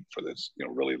 days a week for this,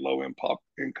 really low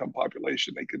income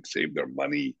population, they could save their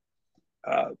money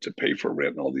to pay for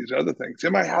rent and all these other things.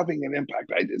 Am I having an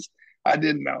impact? I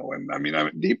didn't know. And I mean,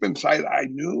 deep inside, I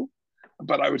knew,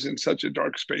 but I was in such a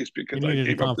dark space You because I needed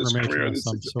a gave up this confirmation career. of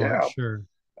some sort. Yeah. Sure.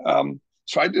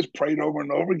 So I just prayed over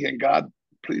and over again, God,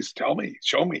 please tell me,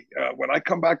 show me. When I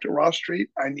come back to Ross Street,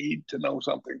 I need to know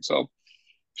something. So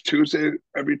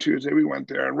every Tuesday we went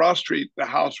there. And Ross Street, the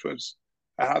house was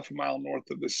a half a mile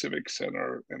north of the Civic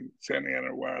Center in Santa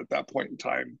Ana, where at that point in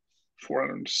time,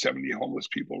 470 homeless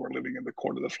people were living in the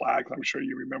Court of the Flags. I'm sure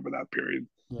you remember that period.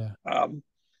 Yeah.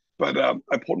 But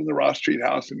I pulled in the Ross Street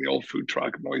house in the old food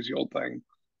truck, noisy old thing.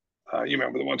 You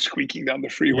remember the one squeaking down the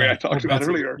freeway Yeah. I talked about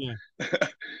Betsy. earlier. Yeah.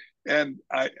 And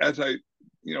as I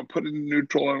put it in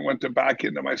neutral and went to back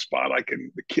into my spot,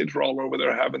 the kids were all over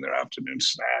there having their afternoon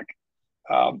snack.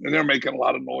 And they're making a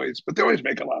lot of noise, but they always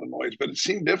make a lot of noise, but it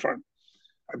seemed different.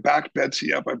 I backed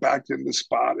Betsy up, I backed in the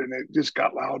spot, and it just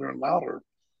got louder and louder.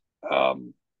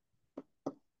 And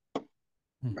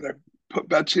I put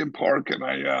Betsy in park, and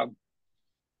I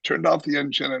turned off the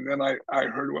engine, and then I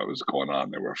heard what was going on.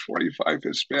 There were 45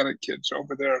 Hispanic kids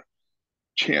over there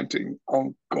chanting,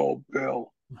 Uncle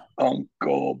Bill,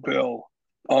 Uncle Bill,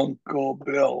 Uncle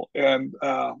Bill. And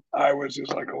I was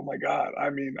just like, oh my God. I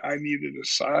mean, I needed a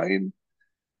sign.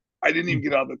 I didn't even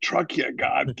get out of the truck yet.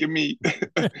 God, give me,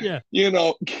 Yeah.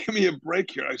 give me a break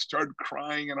here. I started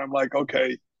crying and I'm like,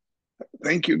 okay,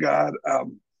 thank you, God.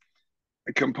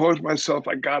 I composed myself.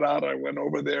 I got out. I went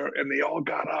over there and they all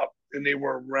got up and they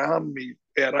were around me.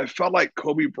 And I felt like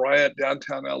Kobe Bryant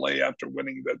downtown LA after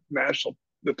winning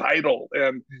the title.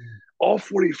 And all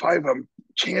 45 of them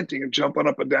chanting and jumping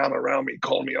up and down around me,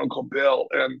 calling me Uncle Bill.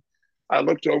 And I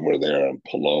looked over there and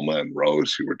Paloma and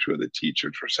Rose, who were two of the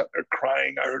teachers, were sitting there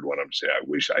crying. I heard one of them say, I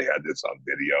wish I had this on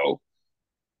video.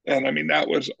 And I mean, that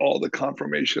was all the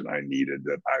confirmation I needed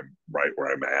that I'm right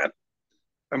where I'm at.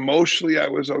 Emotionally, I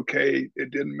was okay.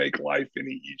 It didn't make life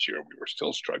any easier. We were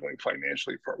still struggling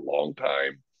financially for a long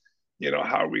time.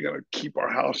 How are we going to keep our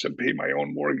house and pay my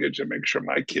own mortgage and make sure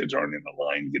my kids aren't in the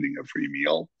line getting a free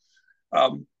meal?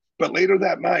 But later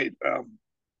that night,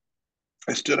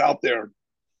 I stood out there.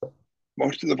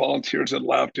 Most of the volunteers had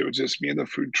left. It was just me and the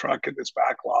food truck in this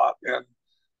back lot.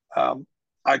 And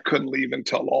I couldn't leave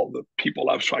until all the people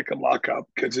left so I could lock up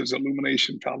because it's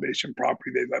Illumination Foundation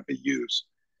property they let me use.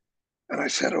 And I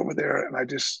sat over there and I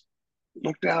just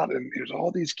looked out and there's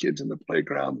all these kids in the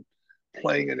playground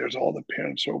playing and there's all the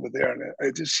parents over there. And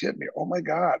it just hit me, oh my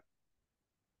God,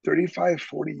 35,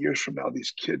 40 years from now,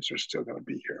 these kids are still going to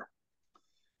be here.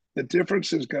 The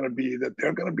difference is going to be that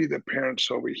they're going to be the parents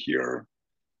over here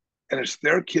and it's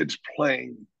their kids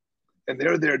playing and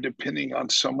they're there depending on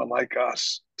someone like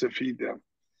us to feed them.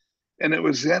 And it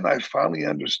was then I finally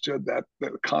understood that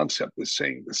the concept is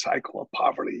saying the cycle of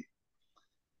poverty.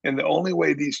 And the only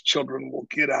way these children will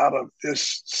get out of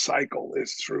this cycle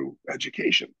is through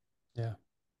education. Yeah.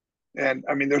 And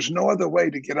I mean, there's no other way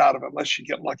to get out of it unless you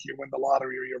get lucky and win the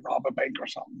lottery or you rob a bank or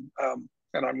something.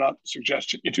 And I'm not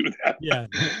suggesting you do that. Yeah.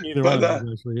 Either but, one of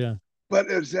those, actually. Yeah. But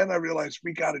as then I realized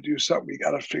we got to do something. We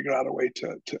got to figure out a way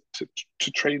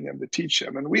to train them, to teach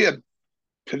them. And we had,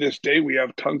 to this day, we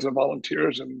have tons of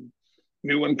volunteers and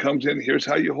new one comes in. Here's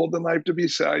how you hold the knife to be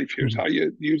safe. Here's how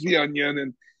you use the onion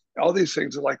and all these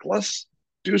things are like, let's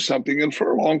do something. And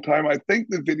for a long time, I think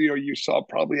the video you saw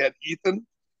probably had Ethan.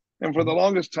 And for the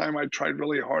longest time, I tried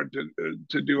really hard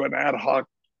to do an ad hoc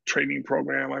training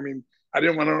program. I mean, I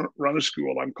didn't want to run a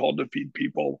school. I'm called to feed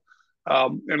people.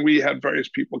 And we had various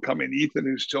people come in. Ethan,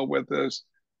 who's still with us.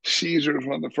 Caesar is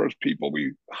one of the first people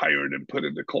we hired and put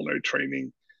into culinary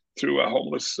training through a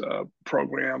homeless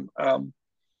program.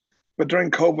 But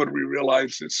during COVID, we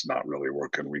realized it's not really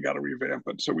working. We got to revamp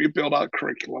it. So we built out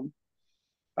curriculum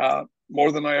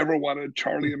more than I ever wanted.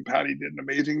 Charlie and Patty did an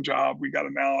amazing job. We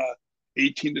got now a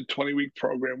 18 to 20 week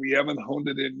program. We haven't honed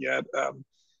it in yet.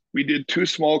 We did 2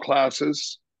 small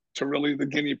classes to really the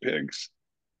guinea pigs.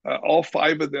 All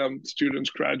 5 of them students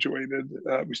graduated.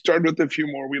 We started with a few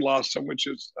more. We lost some, which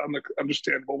is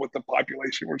understandable with the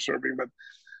population we're serving. But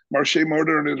Marche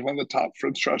Modern is one of the top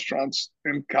French restaurants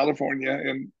in California,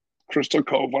 in Crystal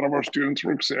Cove. One of our students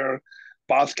works there.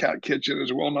 Boss Cat Kitchen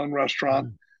is a well-known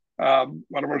restaurant.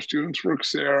 One of our students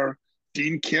works there.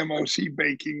 Dean Kim, OC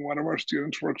Baking, one of our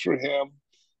students works for him.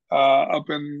 up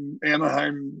in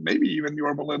Anaheim, maybe even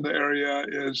Yorba Linda area,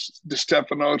 is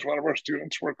DeStefano's. One of our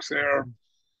students works there.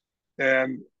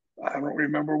 And I don't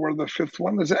remember where the fifth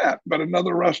one is at, but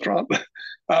another restaurant.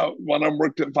 One of them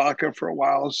worked at Vodka for a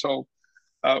while. So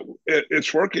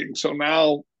it's working. So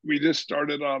now we just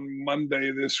started on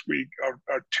Monday this week,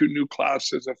 our two new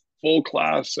classes, a full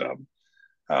class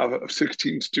of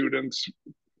 16 students,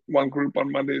 one group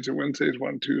on Mondays and Wednesdays,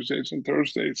 one Tuesdays and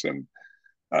Thursdays. And,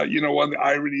 one of the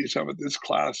ironies of it, this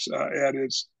class, Ed,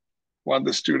 is one of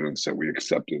the students that we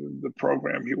accepted in the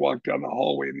program. He walked down the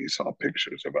hallway and he saw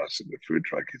pictures of us in the food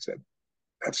truck. He said,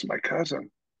 "That's my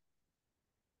cousin.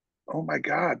 Oh my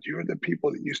God, you're the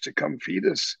people that used to come feed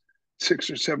us 6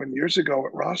 or 7 years ago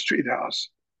at Ross Street House."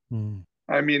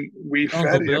 I mean, we fed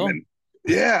Uncle him, Bill? and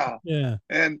yeah, Yeah.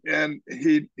 and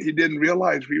he didn't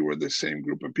realize we were the same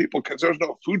group of people because there's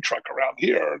no food truck around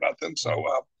here or nothing. So,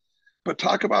 but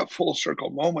talk about full circle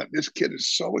moment. This kid is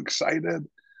so excited.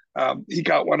 He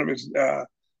got one of his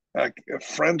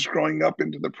friends growing up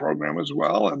into the program as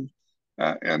well, and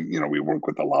we work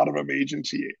with a lot of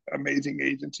amazing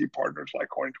agency partners like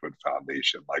Orangewood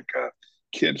Foundation, like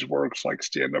Kids Works, like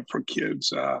Stand Up for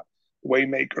Kids,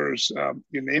 Waymakers,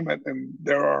 you name it. And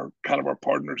there are kind of our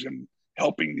partners in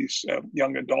helping these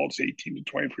young adults, 18 to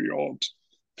 24-year-olds,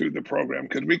 through the program,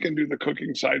 because we can do the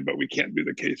cooking side, but we can't do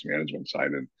the case management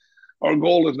side. And our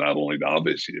goal is not only to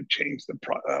obviously to change the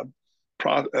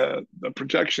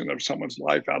projection of someone's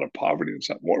life out of poverty and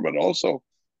something more, but also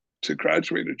to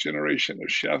graduate a generation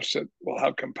of chefs that will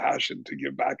have compassion to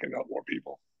give back and help more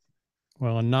people.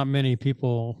 Well, and not many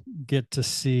people get to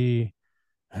see,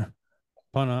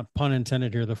 pun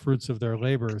intended here, the fruits of their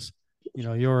labors.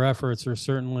 Your efforts are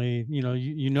certainly,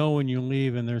 when you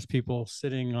leave and there's people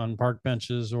sitting on park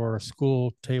benches or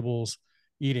school tables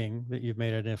eating, that you've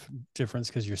made a difference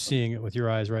because you're seeing it with your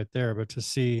eyes right there. But to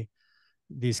see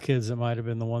these kids that might have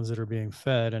been the ones that are being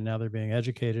fed and now they're being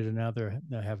educated and now they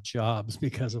have jobs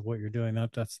because of what you're doing,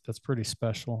 that's pretty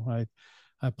special. I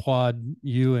applaud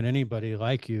you and anybody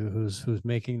like you who's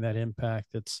making that impact.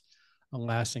 It's a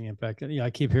lasting impact. I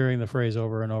keep hearing the phrase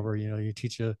over and over, you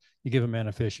give a man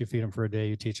a fish, you feed him for a day,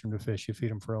 you teach him to fish, you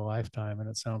feed him for a lifetime. And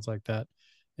it sounds like that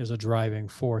is a driving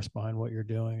force behind what you're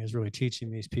doing, is really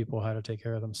teaching these people how to take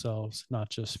care of themselves, not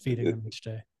just feeding them each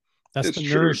day. That's the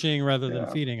nourishing rather than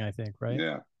feeding, I think, right?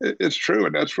 Yeah, it's true.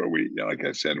 And that's where we, like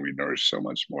I said, we nourish so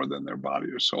much more than their body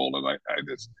or soul. And I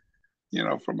just,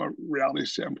 from a reality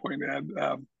standpoint, Ed,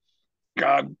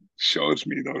 God shows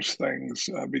me those things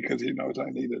because he knows I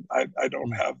need it. I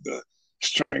don't have the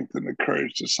strength and the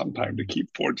courage to sometimes to keep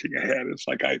forging ahead. It's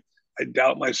like I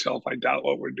doubt myself. I doubt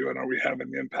what we're doing. Are we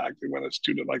having the impact? And when a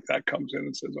student like that comes in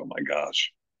and says, "Oh my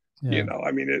gosh,"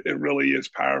 I mean, it really is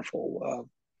powerful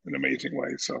in an amazing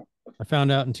way. So I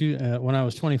found out when I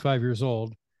was 25 years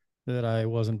old that I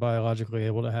wasn't biologically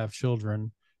able to have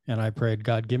children. And I prayed,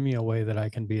 "God, give me a way that I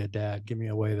can be a dad. Give me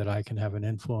a way that I can have an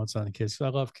influence on the kids." So I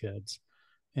love kids.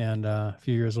 And a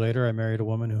few years later, I married a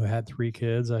woman who had 3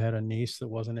 kids. I had a niece that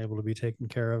wasn't able to be taken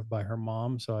care of by her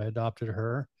mom, so I adopted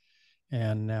her.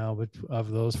 And now,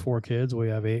 of those 4 kids, we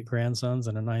have 8 grandsons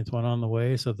and a 9th one on the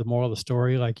way. So the moral of the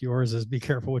story, like yours, is be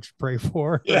careful what you pray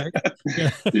for. Right?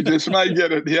 Yeah. You just might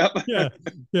get it. Yep.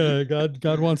 Yeah.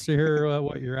 God wants to hear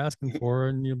what you're asking for,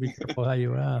 and you'll be careful how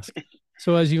you ask.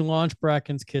 So as you launched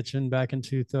Bracken's Kitchen back in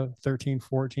 2013,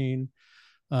 14,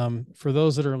 for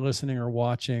those that are listening or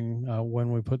watching,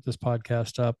 when we put this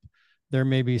podcast up, there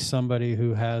may be somebody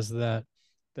who has that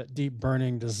deep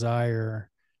burning desire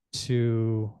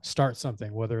to start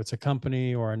something, whether it's a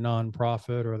company or a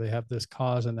nonprofit, or they have this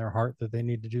cause in their heart that they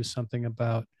need to do something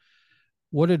about.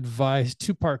 What advice,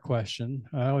 2-part question.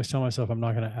 I always tell myself I'm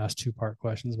not going to ask 2-part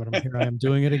questions, but I am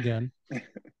doing it again.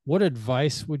 What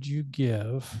advice would you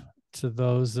give to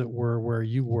those that were where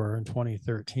you were in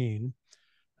 2013?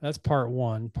 That's part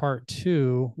one. Part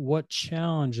two, what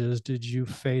challenges did you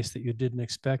face that you didn't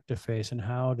expect to face, and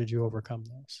how did you overcome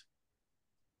those?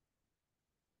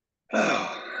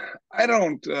 I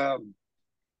don't.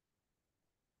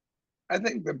 I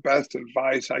think the best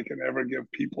advice I can ever give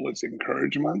people is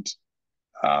encouragement,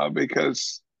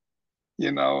 because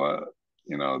the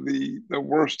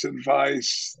worst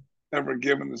advice ever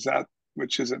given is that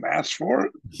which isn't asked for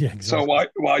it. Yeah, exactly. So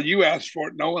while you asked for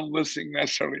it, no one listening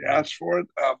necessarily asked for it.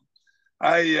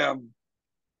 I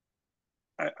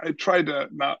try to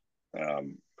not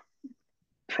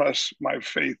press my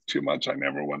faith too much. I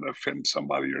never want to offend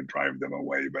somebody or drive them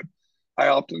away, but I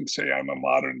often say I'm a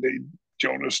modern day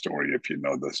Jonah story. If you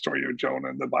know the story of Jonah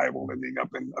in the Bible, ending up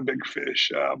in a big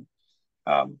fish.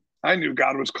 I knew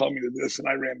God was calling me to this, and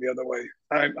I ran the other way.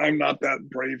 I'm not that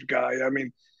brave guy. I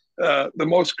mean, the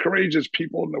most courageous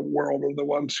people in the world are the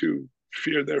ones who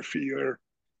fear their fear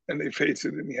and they face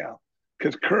it anyhow.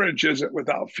 Because courage isn't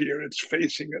without fear; it's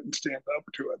facing it and stand up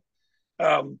to it.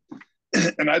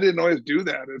 And I didn't always do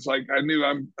that. It's like I knew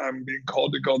I'm being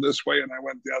called to go this way, and I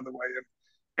went the other way. And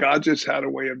God just had a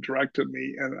way of directing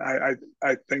me, and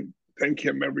I thank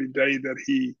Him every day that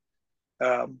He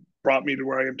brought me to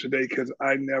where I am today, because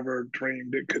I never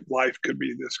dreamed life could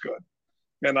be this good.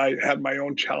 And I had my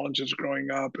own challenges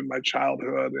growing up in my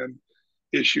childhood and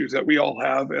issues that we all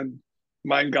have, and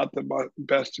mine got the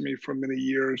best of me for many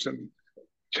years, and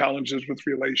challenges with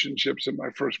relationships in my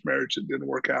first marriage that didn't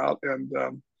work out, and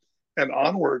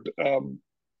onward.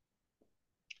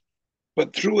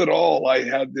 But through it all, I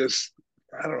had this,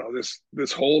 I don't know,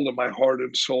 this hole in my heart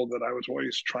and soul that I was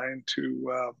always trying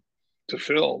to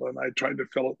fill, and I tried to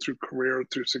fill it through career,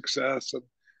 through success, and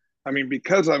I mean,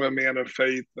 because I'm a man of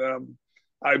faith,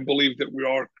 I believe that we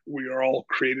are all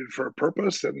created for a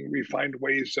purpose, and we find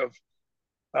ways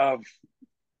of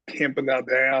tamping that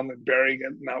down and burying it,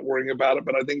 and not worrying about it.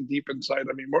 But I think deep inside,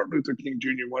 I mean, Martin Luther King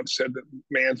Jr. once said that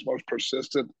man's most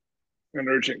persistent and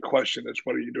urgent question is,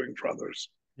 "What are you doing for others?"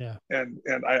 Yeah. And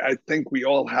I think we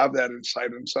all have that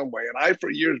inside in some way. And I, for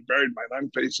years, buried mine.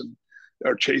 I'm facing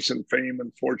or chasing fame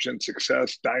and fortune,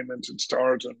 success, diamonds and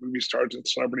stars and movie stars and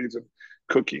celebrities and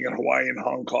cooking in Hawaii and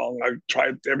Hong Kong. I've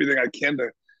tried everything I can to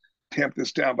tamp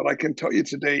this down. But I can tell you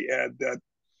today, Ed, that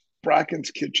Bracken's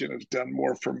Kitchen has done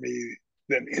more for me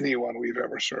than anyone we've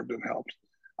ever served and helped.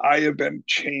 I have been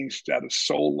changed at a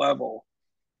soul level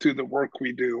through the work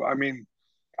we do. I mean,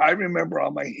 I remember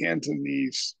on my hands and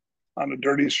knees on a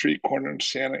dirty street corner in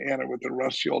Santa Ana with a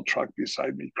rusty old truck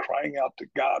beside me, crying out to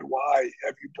God, "Why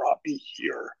have you brought me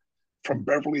here from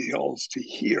Beverly Hills to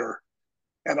here?"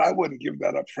 And I wouldn't give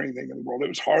that up for anything in the world. It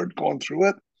was hard going through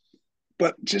it,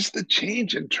 but just the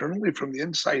change internally from the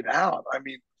inside out. I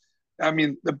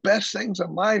mean, the best things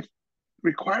in life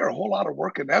require a whole lot of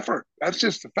work and effort. That's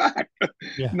just a fact.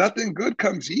 Yeah. Nothing good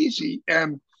comes easy,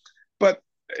 but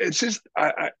it's just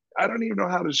I don't even know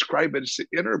how to describe it. It's the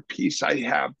inner peace I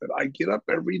have that I get up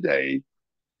every day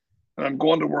and I'm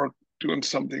going to work doing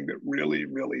something that really,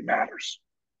 really matters.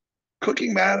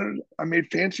 Cooking mattered. I made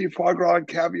fancy foie gras and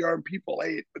caviar and people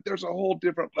ate, but there's a whole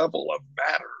different level of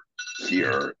matter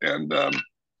here. And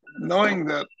knowing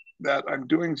that I'm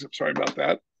doing, sorry about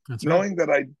that, That's right. knowing that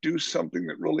I do something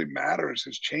that really matters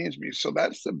has changed me. So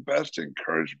that's the best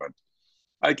encouragement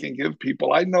I can give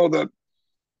people. I know that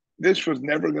this was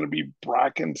never going to be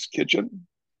Bracken's Kitchen.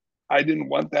 I didn't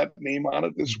want that name on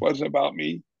it. This wasn't about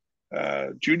me.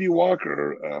 Judy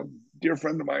Walker, a dear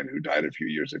friend of mine who died a few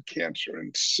years of cancer,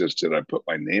 insisted I put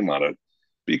my name on it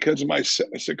because of my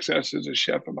success as a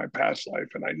chef in my past life.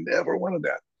 And I never wanted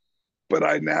that. But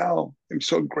I now am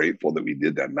so grateful that we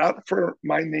did that, not for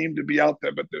my name to be out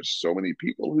there, but there's so many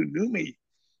people who knew me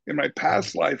in my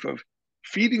past life of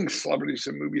feeding celebrities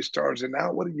and movie stars. And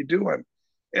now what are you doing?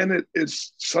 And it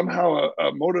is somehow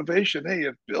a motivation. Hey,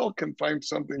 if Bill can find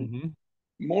something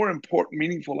more important,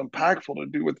 meaningful, impactful to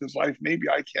do with his life, maybe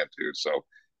I can too. So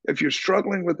if you're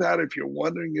struggling with that, if you're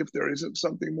wondering if there isn't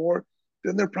something more,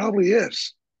 then there probably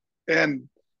is. And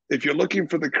if you're looking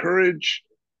for the courage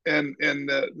and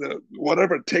the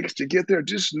whatever it takes to get there,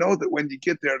 just know that when you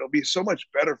get there, it'll be so much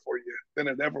better for you than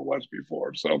it ever was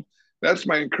before. So that's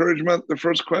my encouragement. The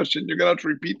first question, you're gonna have to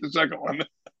repeat the second one.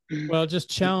 Well, just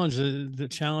the challenges,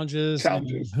 and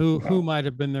Challenges. who might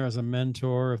have been there as a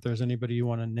mentor, if there's anybody you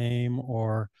want to name,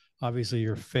 or obviously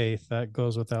your faith. That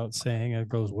goes without saying. It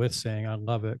goes with saying. I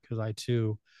love it because I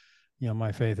too,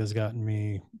 my faith has gotten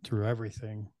me through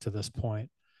everything to this point.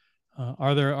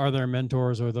 Are there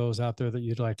mentors or those out there that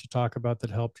you'd like to talk about that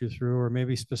helped you through, or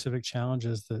maybe specific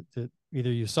challenges that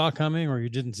either you saw coming or you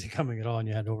didn't see coming at all and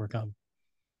you had to overcome?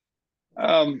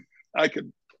 I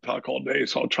could talk all day,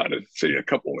 so I'll try to say a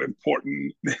couple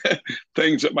important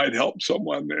things that might help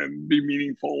someone and be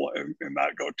meaningful and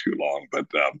not go too long. But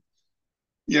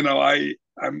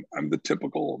I'm the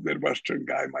typical Midwestern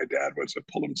guy. My dad was a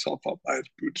pull himself up by his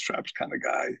bootstraps kind of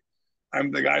guy. I'm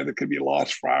the guy that could be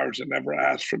lost for hours and never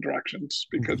ask for directions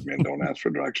because men don't ask for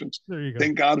directions. There you go.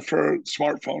 Thank God for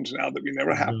smartphones now that we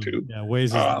never have to. Yeah, Waze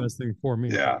is the best thing for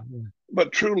me. Yeah.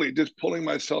 But truly, just pulling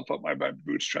myself up by my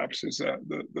bootstraps is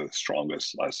the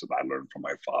strongest lesson I learned from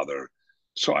my father.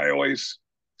 So I always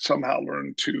somehow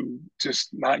learned to just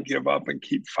not give up and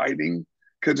keep fighting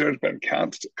because there's been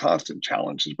constant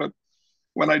challenges. But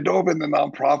when I dove in the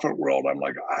nonprofit world, I'm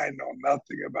like, I know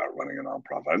nothing about running a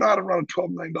nonprofit. I know how to run a $12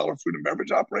 million food and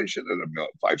beverage operation at a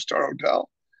five-star hotel,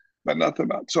 but nothing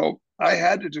about it. So I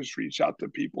had to just reach out to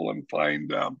people and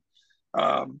find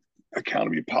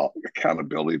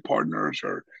accountability partners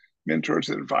or mentors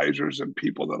and advisors and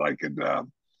people that I could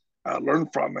learn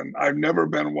from. And I've never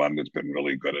been one that's been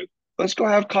really good at, let's go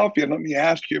have coffee and let me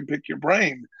ask you and pick your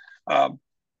brain. Um,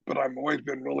 but I've always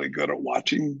been really good at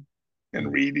watching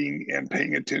and reading and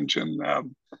paying attention.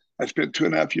 I spent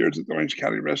 2.5 years at the Orange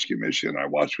County Rescue Mission. I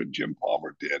watched what Jim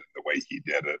Palmer did and the way he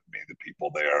did it, the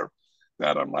people there,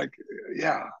 that I'm like,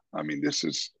 yeah, I mean, this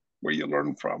is where you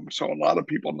learn from. So a lot of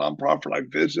people, nonprofit, I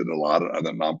visited a lot of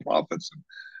other nonprofits and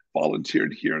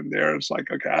volunteered here and there. It's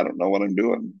like, okay, I don't know what I'm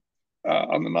doing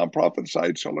on the nonprofit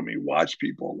side, so let me watch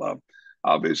people.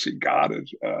 Obviously, God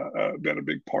has been a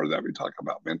big part of that. We talk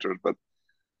about mentors, but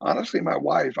honestly, my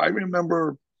wife, I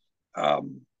remember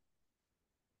um,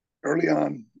 early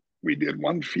on, we did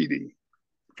one feeding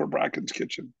for Bracken's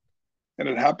Kitchen, and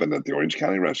it happened at the Orange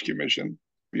County Rescue Mission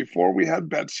before we had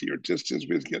Betsy, or just as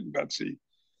we was getting Betsy.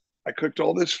 I cooked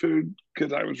all this food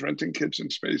because I was renting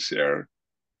kitchen space there.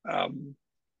 Um,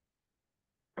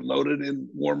 Loaded in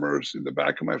warmers in the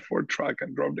back of my Ford truck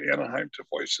and drove to Anaheim to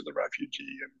Voice of the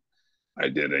Refugee. And I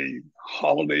did a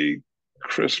holiday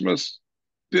Christmas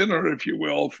dinner, if you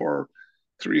will, for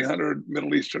 300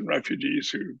 Middle Eastern refugees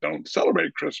who don't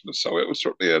celebrate Christmas. So it was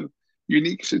certainly a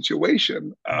unique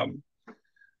situation.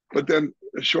 But then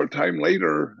a short time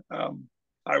later,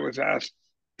 I was asked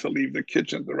to leave the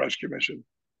kitchen at the rescue mission,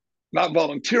 not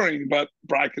volunteering, but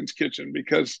Bracken's Kitchen,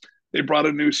 because they brought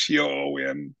a new COO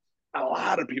in. A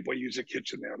lot of people use a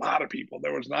kitchen there. A lot of people.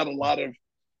 There was not a lot of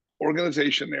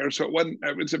organization there, so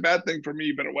it's a bad thing for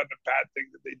me, but it wasn't a bad thing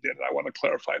that they did. I want to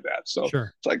clarify that. So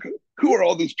Sure. it's like, who are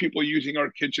all these people using our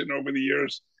kitchen over the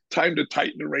years? Time to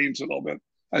tighten the reins a little bit.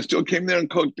 I still came there and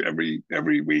cooked every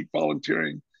week,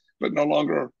 volunteering, but no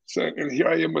longer. So, and here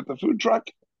I am with the food truck.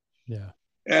 Yeah.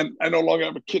 And I no longer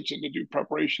have a kitchen to do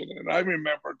preparation. And I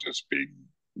remember just being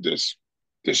just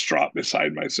distraught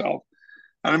beside myself.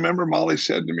 I remember Molly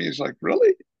said to me, "It's like,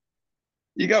 really?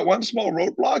 You got one small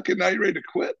roadblock and now you're ready to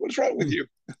quit? What's wrong with you?"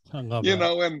 I love You that.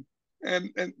 know,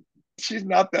 and she's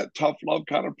not that tough love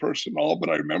kind of person at all, but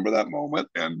I remember that moment.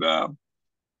 And for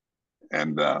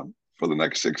the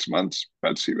next 6 months,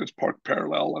 Betsy was parked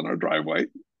parallel in our driveway,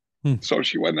 Hmm. so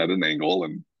she wasn't at an angle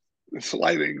and a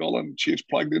slight angle, and she was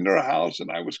plugged into her house, and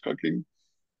I was cooking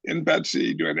in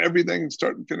Betsy, doing everything,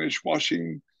 start and finish,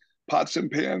 washing pots and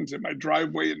pans in my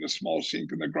driveway, in the small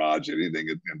sink in the garage, anything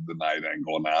at the end of the night, and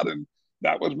going out. And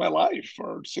that was my life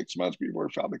for 6 months before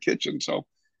I found the kitchen. So,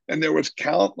 and there was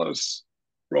countless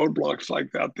roadblocks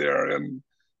like that there. And,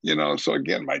 so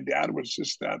again, my dad was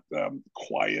just that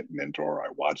quiet mentor. I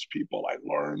watched people, I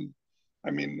learned. I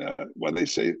mean, when they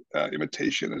say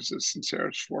imitation is the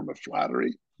sincerest form of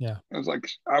flattery, Yeah. I was like,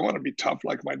 I want to be tough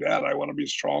like my dad. I want to be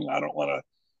strong. I don't want to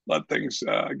let things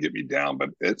get me down. But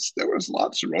there was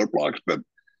lots of roadblocks. But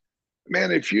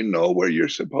man, if you know where you're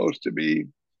supposed to be,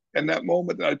 and that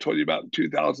moment that I told you about in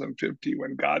 2050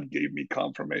 when God gave me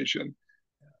confirmation,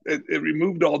 it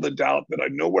removed all the doubt that I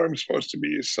know where I'm supposed to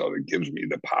be. So it gives me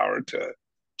the power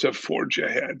to forge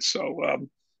ahead. So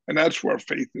and that's where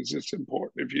faith is just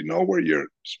important. If you know where you're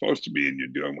supposed to be and you're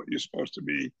doing what you're supposed to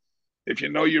be, if you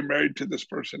know you're married to this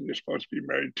person you're supposed to be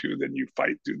married to, then you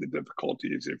fight through the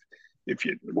difficulties. If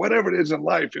you, whatever it is in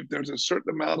life, if there's a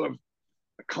certain amount of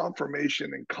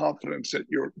confirmation and confidence that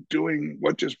you're doing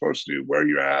what you're supposed to do, where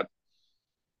you're at,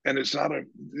 and it's not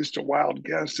just a wild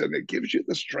guess, and it gives you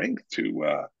the strength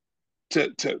to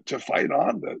fight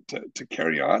on, to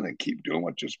carry on and keep doing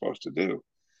what you're supposed to do.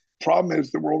 Problem is,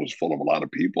 the world is full of a lot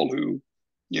of people who,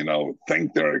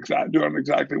 think they're doing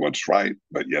exactly what's right,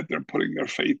 but yet they're putting their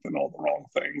faith in all the wrong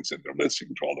things and they're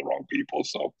listening to all the wrong people.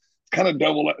 So it's kind of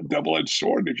double-edged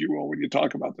sword, if you will, when you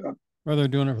talk about that. Or they're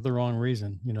doing it for the wrong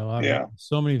reason. I've met Yeah,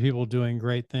 so many people doing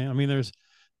great things. I mean,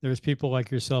 there's people like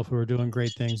yourself who are doing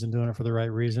great things and doing it for the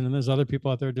right reason. And there's other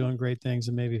people out there doing great things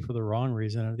and maybe for the wrong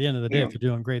reason. And at the end of the day, yeah. if they're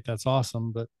doing great, that's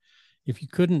awesome. But if you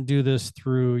couldn't do this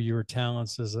through your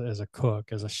talents as a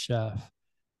cook, as a chef,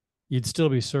 you'd still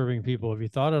be serving people. Have you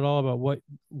thought at all about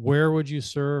where would you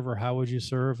serve or how would you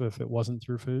serve if it wasn't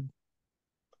through food?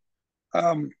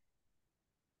 Um,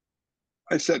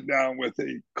 I sat down with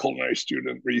a culinary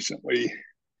student recently,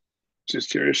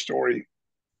 just hear a story.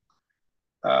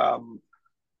 Um,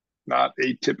 Not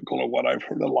atypical of what I've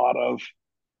heard a lot of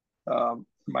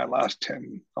my last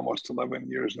 10, almost 11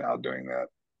 years now doing that.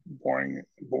 Born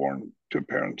to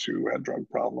parents who had drug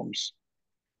problems.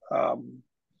 Um,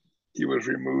 he was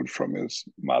removed from his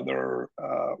mother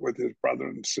with his brother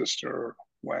and sister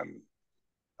when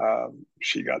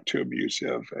she got too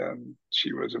abusive, and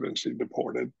she was eventually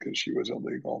deported because she was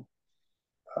illegal.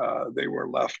 They were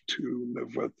left to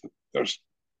live with their,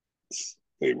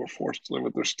 they were forced to live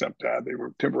with their stepdad. They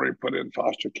were temporarily put in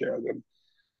foster care. Then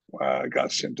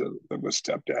got sent to live with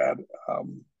stepdad.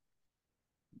 Um,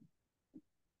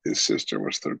 his sister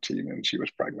was 13 and she was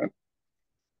pregnant.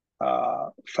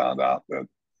 Found out that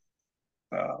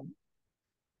um,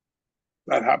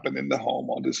 that happened in the home.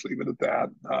 I'll just leave it at that.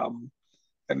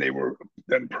 And they were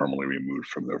then permanently removed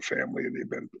from their family, and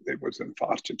they was in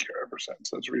foster care ever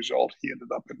since. As a result, he ended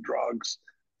up in drugs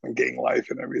and gang life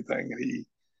and everything. And he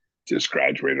just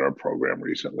graduated our program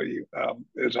recently.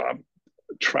 Is on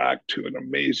track to an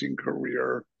amazing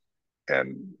career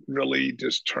and really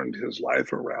just turned his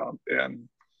life around. And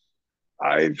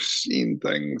I've seen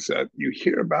things that you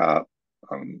hear about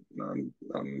on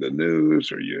the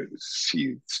news, or you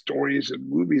see stories and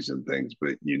movies and things,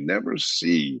 but you never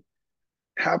see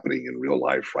happening in real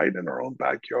life right in our own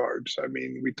backyards. I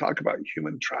mean, we talk about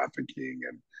human trafficking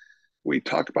and we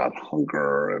talk about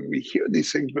hunger and we hear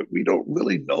these things, but we don't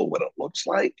really know what it looks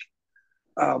like.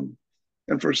 Um,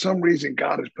 and for some reason,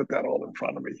 God has put that all in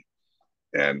front of me.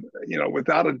 And,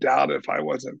 without a doubt, if I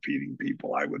wasn't feeding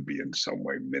people, I would be in some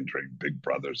way mentoring big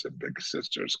brothers and big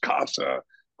sisters, CASA,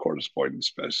 court appointed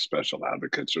special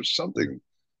advocates, or something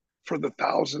for the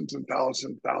thousands and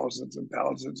thousands and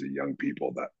thousands of young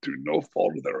people that, through no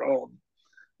fault of their own,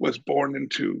 was born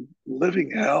into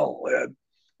living hell. And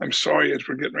I'm sorry, as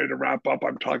we're getting ready to wrap up,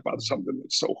 I'm talking about something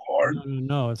that's so hard.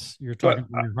 No, it's you're But talking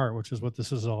from your heart, which is what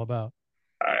this is all about.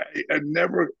 I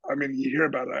never, I mean, you hear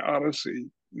about it. I honestly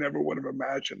never would have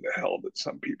imagined the hell that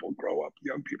some people grow up,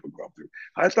 young people grow up through.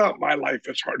 I thought my life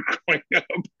was hard growing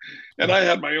up, and I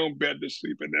had my own bed to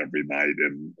sleep in every night,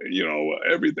 and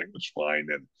everything was fine.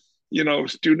 And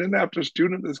student after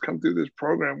student that's come through this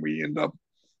program, we end up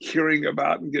hearing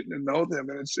about and getting to know them,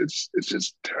 and it's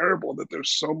just terrible that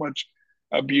there's so much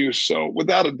abuse. So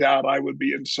without a doubt, I would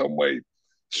be in some way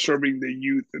serving the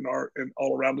youth and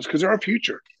all around us, because they're our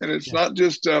future, and it's Yeah. not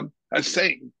just a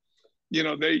saying.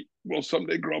 They will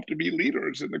someday grow up to be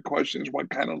leaders, and the question is, what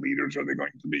kind of leaders are they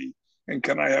going to be, and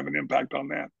can I have an impact on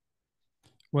that?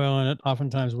 Well, and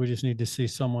oftentimes we just need to see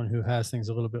someone who has things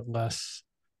a little bit less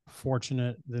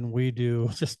fortunate than we do.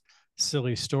 Just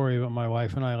silly story, but my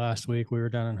wife and I last week we were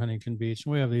down in Huntington Beach,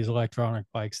 and we have these electronic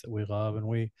bikes that we love,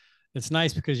 and it's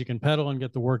nice because you can pedal and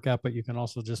get the workout, but you can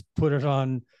also just put it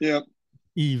on Yeah,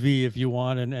 EV if you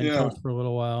want and yeah, coast for a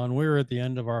little while. And we were at the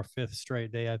end of our fifth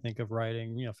straight day, I think, of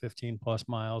riding, 15 plus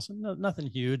miles, and nothing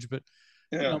huge, but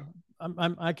you yeah.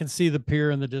 know, I can see the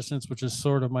pier in the distance, which is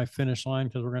sort of my finish line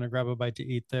because we're going to grab a bite to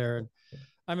eat there. And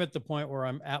I'm at the point where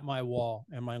I'm at my wall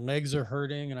and my legs are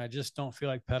hurting and I just don't feel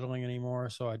like pedaling anymore.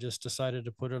 So I just decided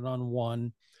to put it on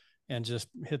one and just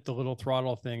hit the little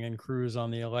throttle thing and cruise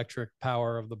on the electric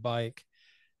power of the bike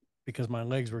because my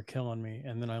legs were killing me.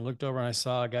 And then I looked over and I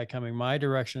saw a guy coming my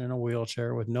direction in a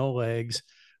wheelchair with no legs,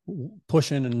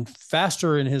 pushing and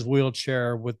faster in his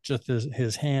wheelchair with just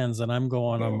his hands than I'm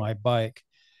going on Oh, my bike.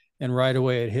 And right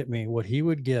away it hit me what he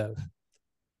would give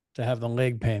to have the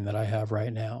leg pain that I have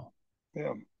right now.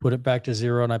 yeah. Put it back to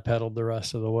zero, and I pedaled the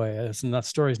rest of the way. And that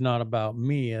story's not about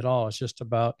me at all. It's just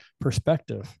about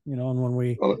perspective, And when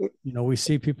Well, we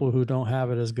see people who don't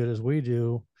have it as good as we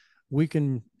do, we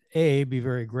can be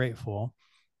very grateful,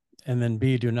 and then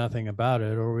B, do nothing about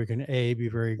it, or we can be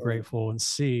very grateful, and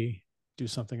C, do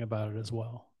something about it as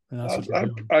well. And that's what you're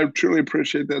doing. I truly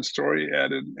appreciate that story,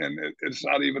 Ed, and it's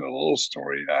not even a little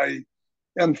story.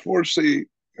 Unfortunately,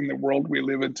 in the world we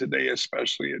live in today,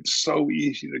 especially, it's so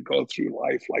easy to go through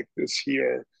life like this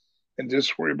here and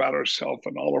just worry about ourselves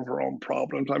and all of our own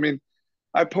problems. I mean,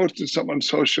 I posted something on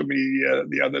social media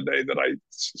the other day that I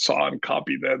saw and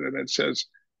copied that, and it says,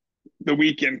 the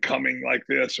weekend coming like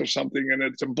this or something, and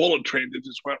it's a bullet train that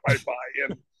just went right by.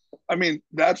 And I mean,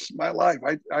 that's my life.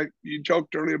 You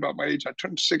joked earlier about my age. I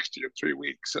turned 60 in 3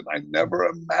 weeks, and I never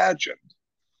imagined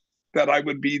that I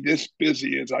would be this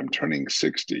busy as I'm turning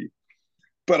 60.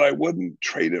 But I wouldn't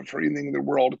trade it for anything in the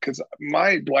world, because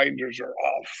my blinders are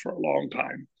off for a long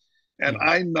time. And Yeah.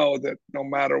 I know that no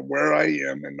matter where I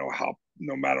am and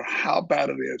no matter how bad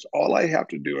it is, all I have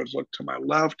to do is look to my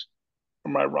left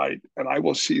or my right, and I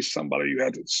will see somebody who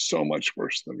has it so much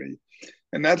worse than me.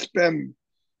 And that's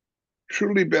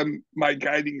truly been my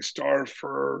guiding star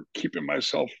for keeping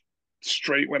myself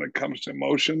straight when it comes to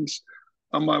emotions.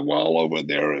 On my wall over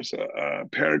there is a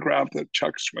paragraph that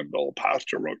Chuck Swindoll,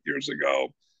 pastor, wrote years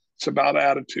ago. It's about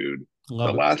attitude. The Love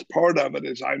it. last part of it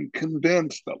is, I'm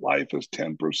convinced that life is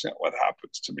 10% what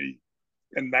happens to me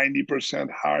and 90%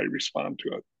 how I respond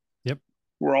to it. Yep.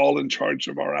 We're all in charge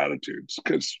of our attitudes,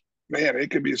 because, man, it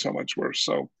could be so much worse.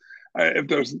 So if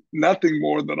there's nothing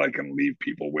more that I can leave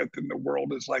people with in the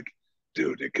world, is like,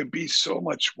 dude, it could be so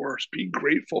much worse. Be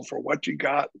grateful for what you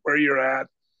got, where you're at,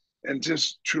 and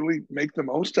just truly make the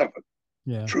most of it.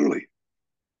 Yeah. Truly.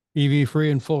 EV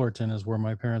free in Fullerton is where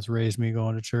my parents raised me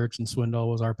going to church, and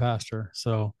Swindoll was our pastor.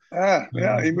 So Yeah,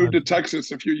 he moved I've to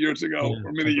Texas a few years ago, yeah,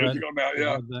 or many years ago now. I've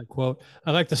Yeah. read that quote.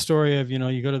 I like the story of,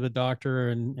 you go to the doctor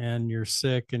and you're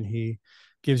sick and he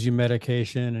gives you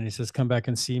medication and he says, come back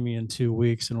and see me in 2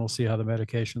 weeks and we'll see how the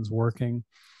medication's working.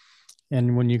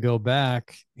 And when you go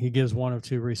back, he gives one of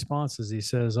two responses. He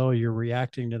says, oh, you're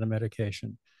reacting to the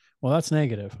medication. Well, that's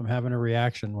negative. I'm having a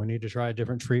reaction. We need to try a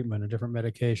different treatment, a different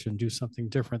medication, do something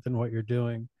different than what you're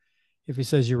doing. If he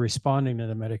says you're responding to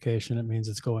the medication, it means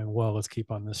it's going well. Let's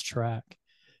keep on this track.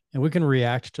 And we can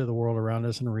react to the world around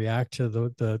us and react to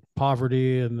the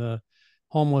poverty and the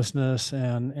homelessness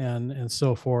and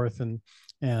so forth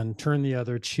and turn the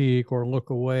other cheek or look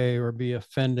away or be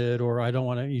offended. Or I don't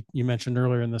want to, you mentioned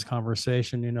earlier in this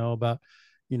conversation, about,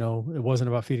 it wasn't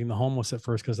about feeding the homeless at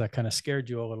first because that kind of scared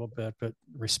you a little bit, but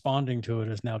responding to it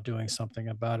is now doing something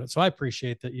about it. So I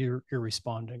appreciate that you're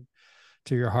responding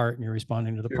to your heart and you're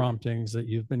responding to the promptings that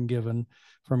you've been given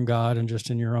from God and just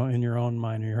in your own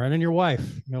mind and your heart. And your wife,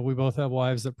 we both have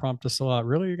wives that prompt us a lot.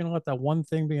 Really, you're going to let that one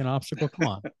thing be an obstacle? Come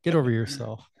on, get over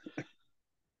yourself.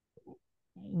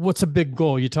 What's a big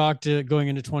goal? You talked to going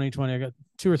into 2020. I got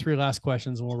two or three last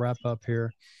questions and we'll wrap up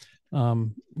here.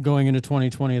 Going into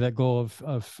 2020, that goal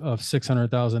of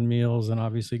 600,000 meals and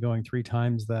obviously going 3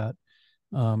 times that.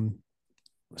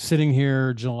 Sitting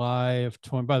here July of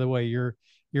 20, by the way, you're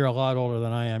a lot older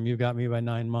than I am. You've got me by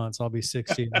 9 months. I'll be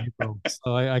 60 in April.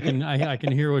 So I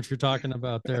can hear what you're talking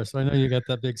about there. So I know you got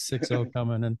that big 60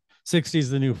 coming, and 60 is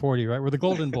the new 40, right? We're the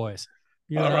golden boys.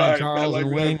 You All and I and right. I Charles like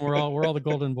and Wayne, that. we're all the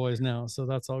golden boys now. So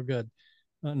that's all good.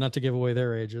 Not to give away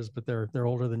their ages, but they're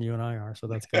older than you and I are. So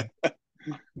that's good.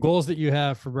 Goals that you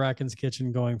have for Bracken's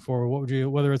Kitchen going forward, what would you,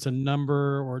 whether it's a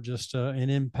number or just an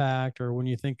impact, or when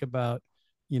you think about,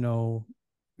 you know,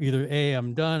 either A,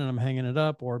 I'm done and I'm hanging it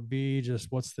up, or B,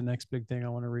 just what's the next big thing I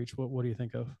want to reach? What do you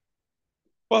think of?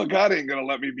 Well, God ain't going to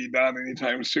let me be done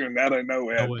anytime soon. That I know, No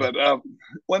Ed. way. But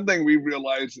one thing we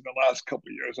realized in the last couple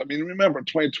of years, I mean, remember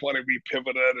 2020, we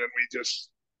pivoted and we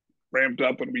just ramped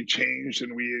up and we changed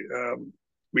and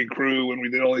we grew and we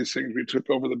did all these things. We took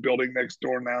over the building next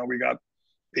door. Now we got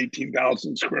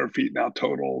 18,000 square feet now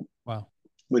total, Wow.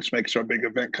 which makes our big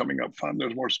event coming up fun.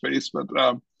 There's more space,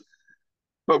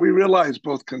 but we realized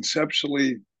both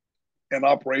conceptually and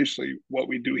operationally what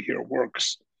we do here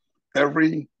works.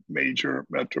 Every major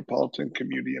metropolitan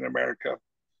community in America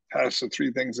has the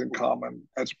three things in common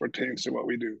as pertains to what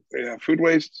we do. They have food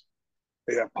waste,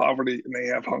 they have poverty, and they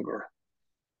have hunger.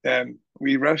 And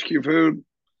we rescue food.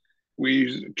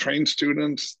 We train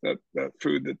students that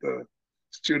food that the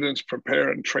students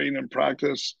prepare and train and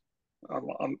practice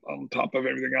on top of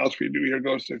everything else we do here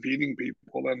goes to feeding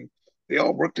people. And they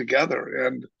all work together.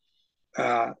 And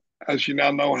uh, as you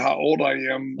now know how old I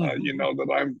am, you know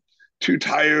that I'm too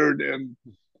tired and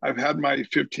I've had my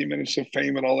 15 minutes of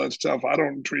fame and all that stuff. I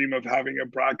don't dream of having a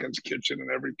Bracken's Kitchen in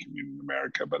every community in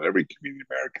America, but every community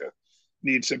in America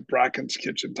needs a Bracken's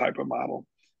Kitchen type of model.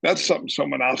 That's something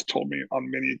someone else told me on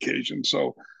many occasions.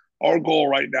 So our goal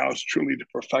right now is truly to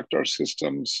perfect our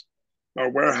systems.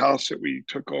 Our warehouse that we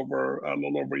took over a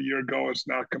little over a year ago is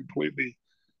now completely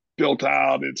built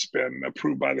out. It's been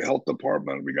approved by the health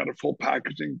department. We got a full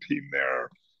packaging team there.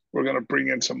 We're going to bring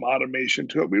in some automation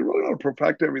to it. We really want to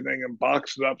perfect everything and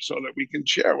box it up so that we can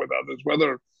share with others,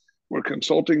 whether we're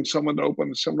consulting someone to open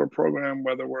a similar program,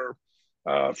 whether we're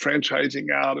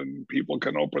franchising out and people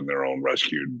can open their own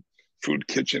rescued food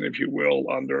kitchen, if you will,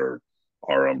 under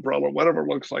our umbrella, whatever it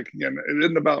looks like. Again, it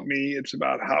isn't about me. It's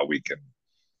about how we can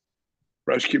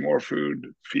rescue more food,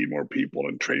 feed more people,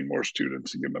 and train more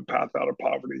students and give them a path out of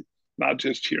poverty, not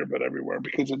just here, but everywhere,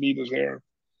 because the need is there.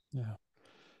 Yeah.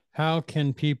 How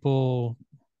can people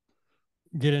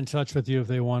get in touch with you if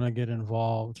they want to get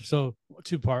involved? So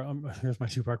here's my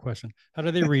two-part question. How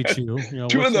do they reach you? Two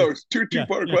of What's the, those,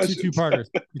 two-part yeah, two questions. parters.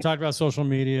 You talked about social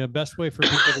media, best way for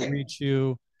people to reach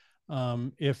you.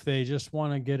 If they just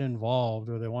want to get involved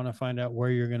or they want to find out where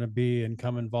you're going to be and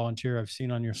come and volunteer. I've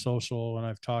seen on your social and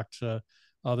I've talked to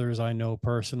others I know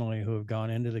personally who have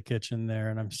gone into the kitchen there,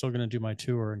 and I'm still going to do my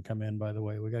tour and come in, by the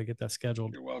way. We got to get that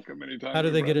scheduled. You're welcome anytime. How do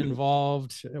they get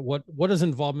involved? What is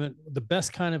involvement? The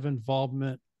best kind of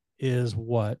involvement is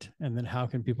what? And then how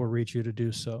can people reach you to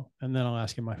do so? And then I'll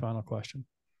ask you my final question.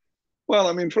 Well,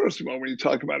 I mean, first of all, when you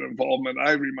talk about involvement,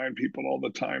 I remind people all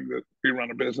the time that we run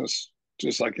a business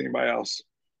just like anybody else.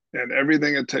 And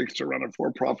everything it takes to run a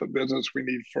for-profit business, we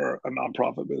need for a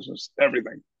nonprofit business.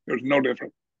 Everything. There's no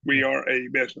different. We are a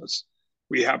business.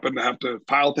 We happen to have to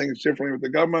file things differently with the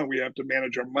government. We have to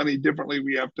manage our money differently.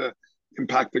 We have to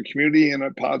impact the community in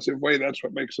a positive way. That's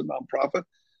what makes a nonprofit.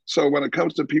 So when it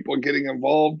comes to people getting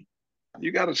involved,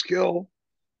 You got a skill,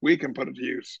 we can put it to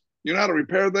use. You know how to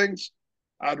repair things?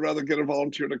 I'd rather get a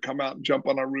volunteer to come out and jump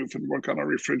on our roof and work on our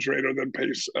refrigerator than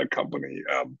pay a company.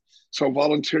 So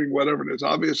volunteering, whatever it is,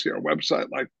 obviously our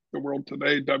website, like the world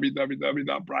today,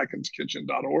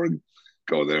 www.brackenskitchen.org.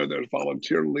 Go there. There's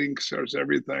volunteer links. There's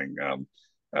everything.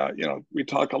 We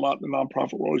talk a lot in the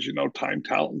nonprofit world, as you know, time,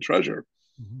 talent, and treasure.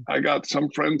 Mm-hmm. I got some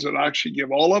friends that actually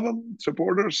give all of them,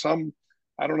 supporters. Some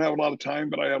I don't have a lot of time,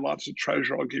 but I have lots of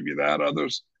treasure. I'll give you that.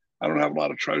 Others, I don't have a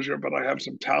lot of treasure, but I have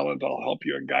some talent. I'll help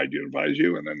you and guide you, advise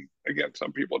you. And then again,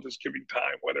 some people just giving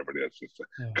time, whatever it is, just to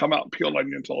come out and peel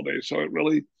onions all day. So it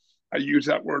really, I used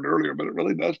that word earlier, but it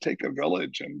really does take a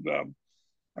village. And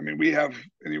I mean, we have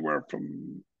anywhere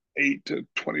from 8 to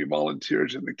 20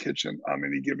 volunteers in the kitchen on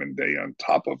any given day, on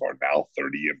top of our now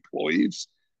 30 employees.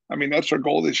 I mean, that's our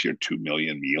goal this year: 2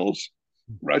 million meals,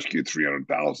 rescue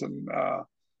 300,000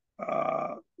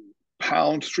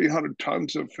 pounds, 300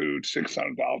 tons of food,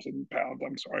 600,000 pounds,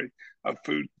 I'm sorry, of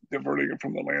food, diverting it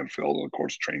from the landfill, and of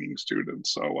course, training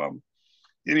students. So,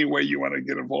 any way you want to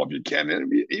get involved, you can.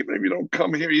 And even if you don't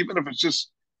come here, even if it's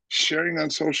just sharing on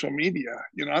social media,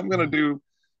 I'm going to do,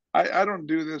 I don't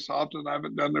do this often. I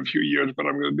haven't done it in a few years, but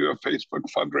I'm going to do a Facebook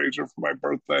fundraiser for my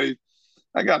birthday.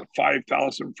 I got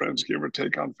 5,000 friends, give or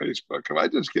take, on Facebook. If I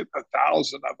just get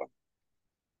 1,000 of them,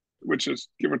 which is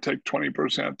give or take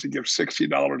 20%, to give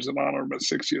 $60 in honor of my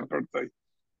 60th birthday,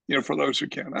 for those who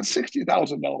can, that's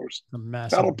 $60,000. A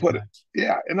massive That'll put impact.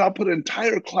 and I'll put an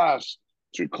entire class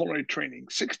through culinary training.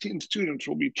 16 students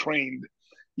will be trained,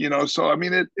 So I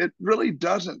mean, it really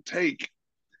doesn't take,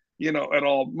 at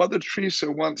all. Mother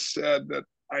Teresa once said that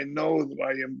I know that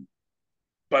I am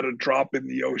but a drop in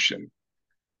the ocean,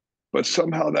 but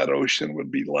somehow that ocean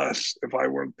would be less if I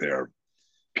weren't there.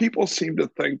 People seem to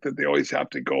think that they always have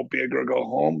to go big or go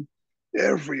home.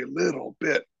 Every little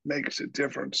bit makes a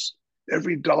difference.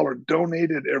 Every dollar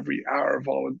donated, every hour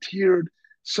volunteered,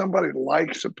 somebody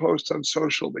likes a post on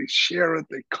social, they share it,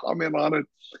 they comment on it,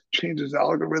 changes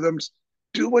algorithms.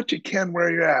 Do what you can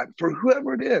where you're at, for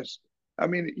whoever it is. I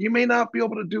mean, you may not be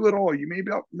able to do it all. You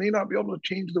may not be able to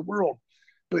change the world,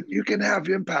 but you can have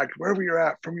impact wherever you're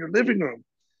at, from your living room,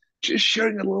 just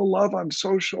sharing a little love on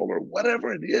social or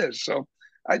whatever it is. So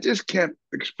I just can't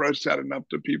express that enough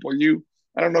to people.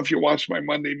 I don't know if you watch my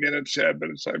Monday Minutes ad, but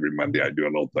it's every Monday I do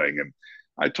a little thing. And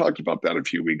I talked about that a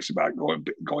few weeks about going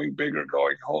big or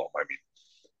going home. I mean,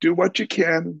 do what you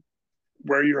can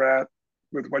where you're at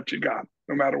with what you got,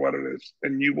 no matter what it is.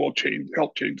 And you will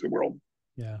help change the world.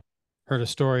 Yeah. Heard a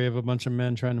story of a bunch of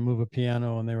men trying to move a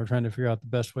piano, and they were trying to figure out the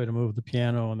best way to move the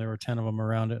piano. And there were 10 of them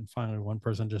around it. And finally, one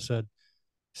person just said,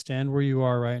 stand where you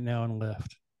are right now and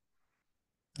lift.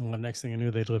 And the next thing I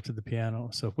knew, they'd lifted the piano.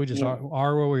 So if we just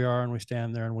are where we are and we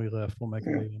stand there and we lift, we'll make a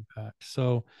big impact.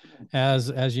 So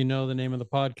as you know, the name of the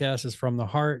podcast is From the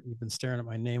Heart. You've been staring at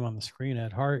my name on the screen,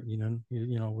 at Heart. We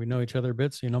know each other a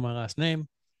bit, so you know my last name.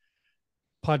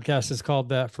 Podcast is called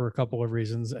that for a couple of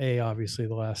reasons. A, obviously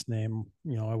the last name,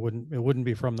 it wouldn't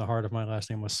be From the Heart if my last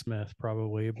name was Smith,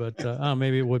 probably, but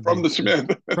maybe it would From be the Smith.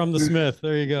 From the Smith.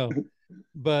 There you go.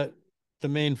 But the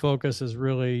main focus is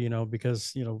really,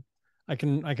 because, I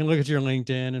can look at your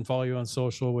LinkedIn and follow you on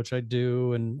social, which I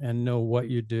do, and know what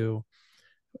you do.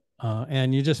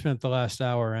 And you just spent the last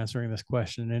hour answering this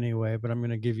question anyway, but I'm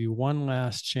going to give you one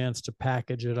last chance to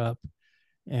package it up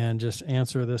and just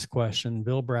answer this question.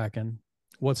 Bill Bracken,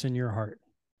 what's in your heart?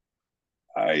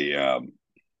 I'll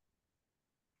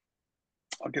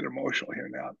get emotional here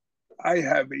now. I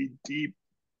have a deep,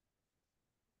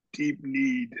 deep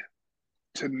need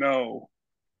to know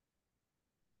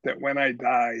that when I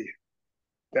die,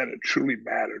 that it truly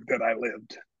mattered that I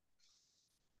lived.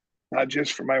 Not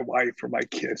just for my wife or my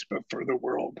kids, but for the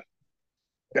world.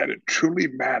 That it truly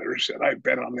matters that I've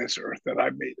been on this earth, that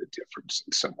I've made a difference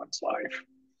in someone's life.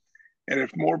 And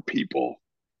if more people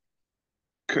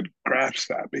could grasp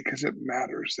that, because it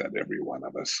matters that every one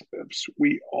of us lives,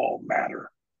 we all matter,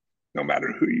 no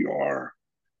matter who you are,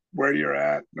 where you're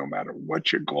at, no matter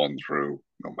what you're going through,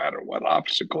 no matter what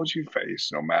obstacles you face,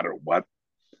 no matter what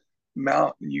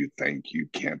mountain you think you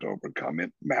can't overcome,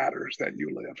 it matters that you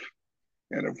live.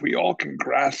 And if we all can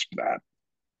grasp that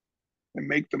and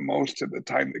make the most of the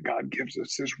time that God gives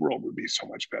us, this world would be so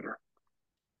much better.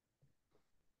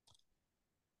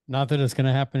 Not that it's going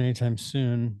to happen anytime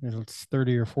soon. It's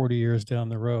 30 or 40 years down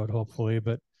the road, hopefully,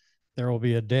 but there will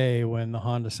be a day when the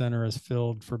Honda Center is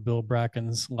filled for Bill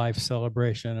Bracken's life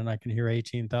celebration, and I can hear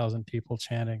 18,000 people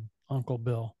chanting, Uncle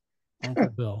Bill, Uncle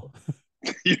Bill.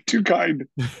 You're too kind.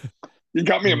 You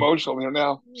got me emotional here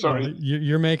now. Sorry. Well,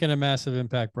 you're making a massive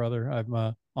impact, brother.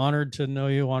 I'm honored to know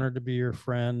you, honored to be your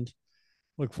friend.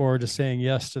 look forward to saying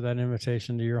yes to that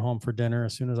invitation to your home for dinner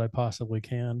as soon as I possibly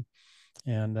can.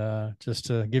 And just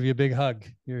to give you a big hug.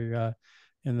 You're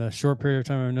in the short period of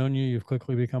time I've known you, you've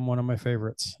quickly become one of my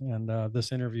favorites. And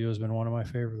this interview has been one of my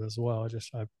favorites as well.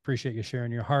 I appreciate you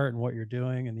sharing your heart and what you're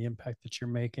doing and the impact that you're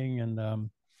making. And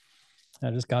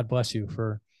just God bless you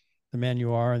for the man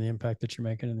you are and the impact that you're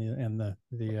making and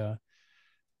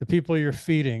the people you're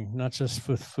feeding, not just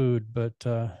with food, but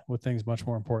with things much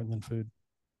more important than food.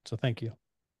 So thank you.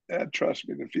 Trust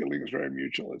me, the feeling is very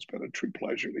mutual. It's been a true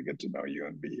pleasure to get to know you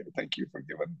and be here. Thank you for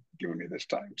giving me this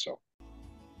time. So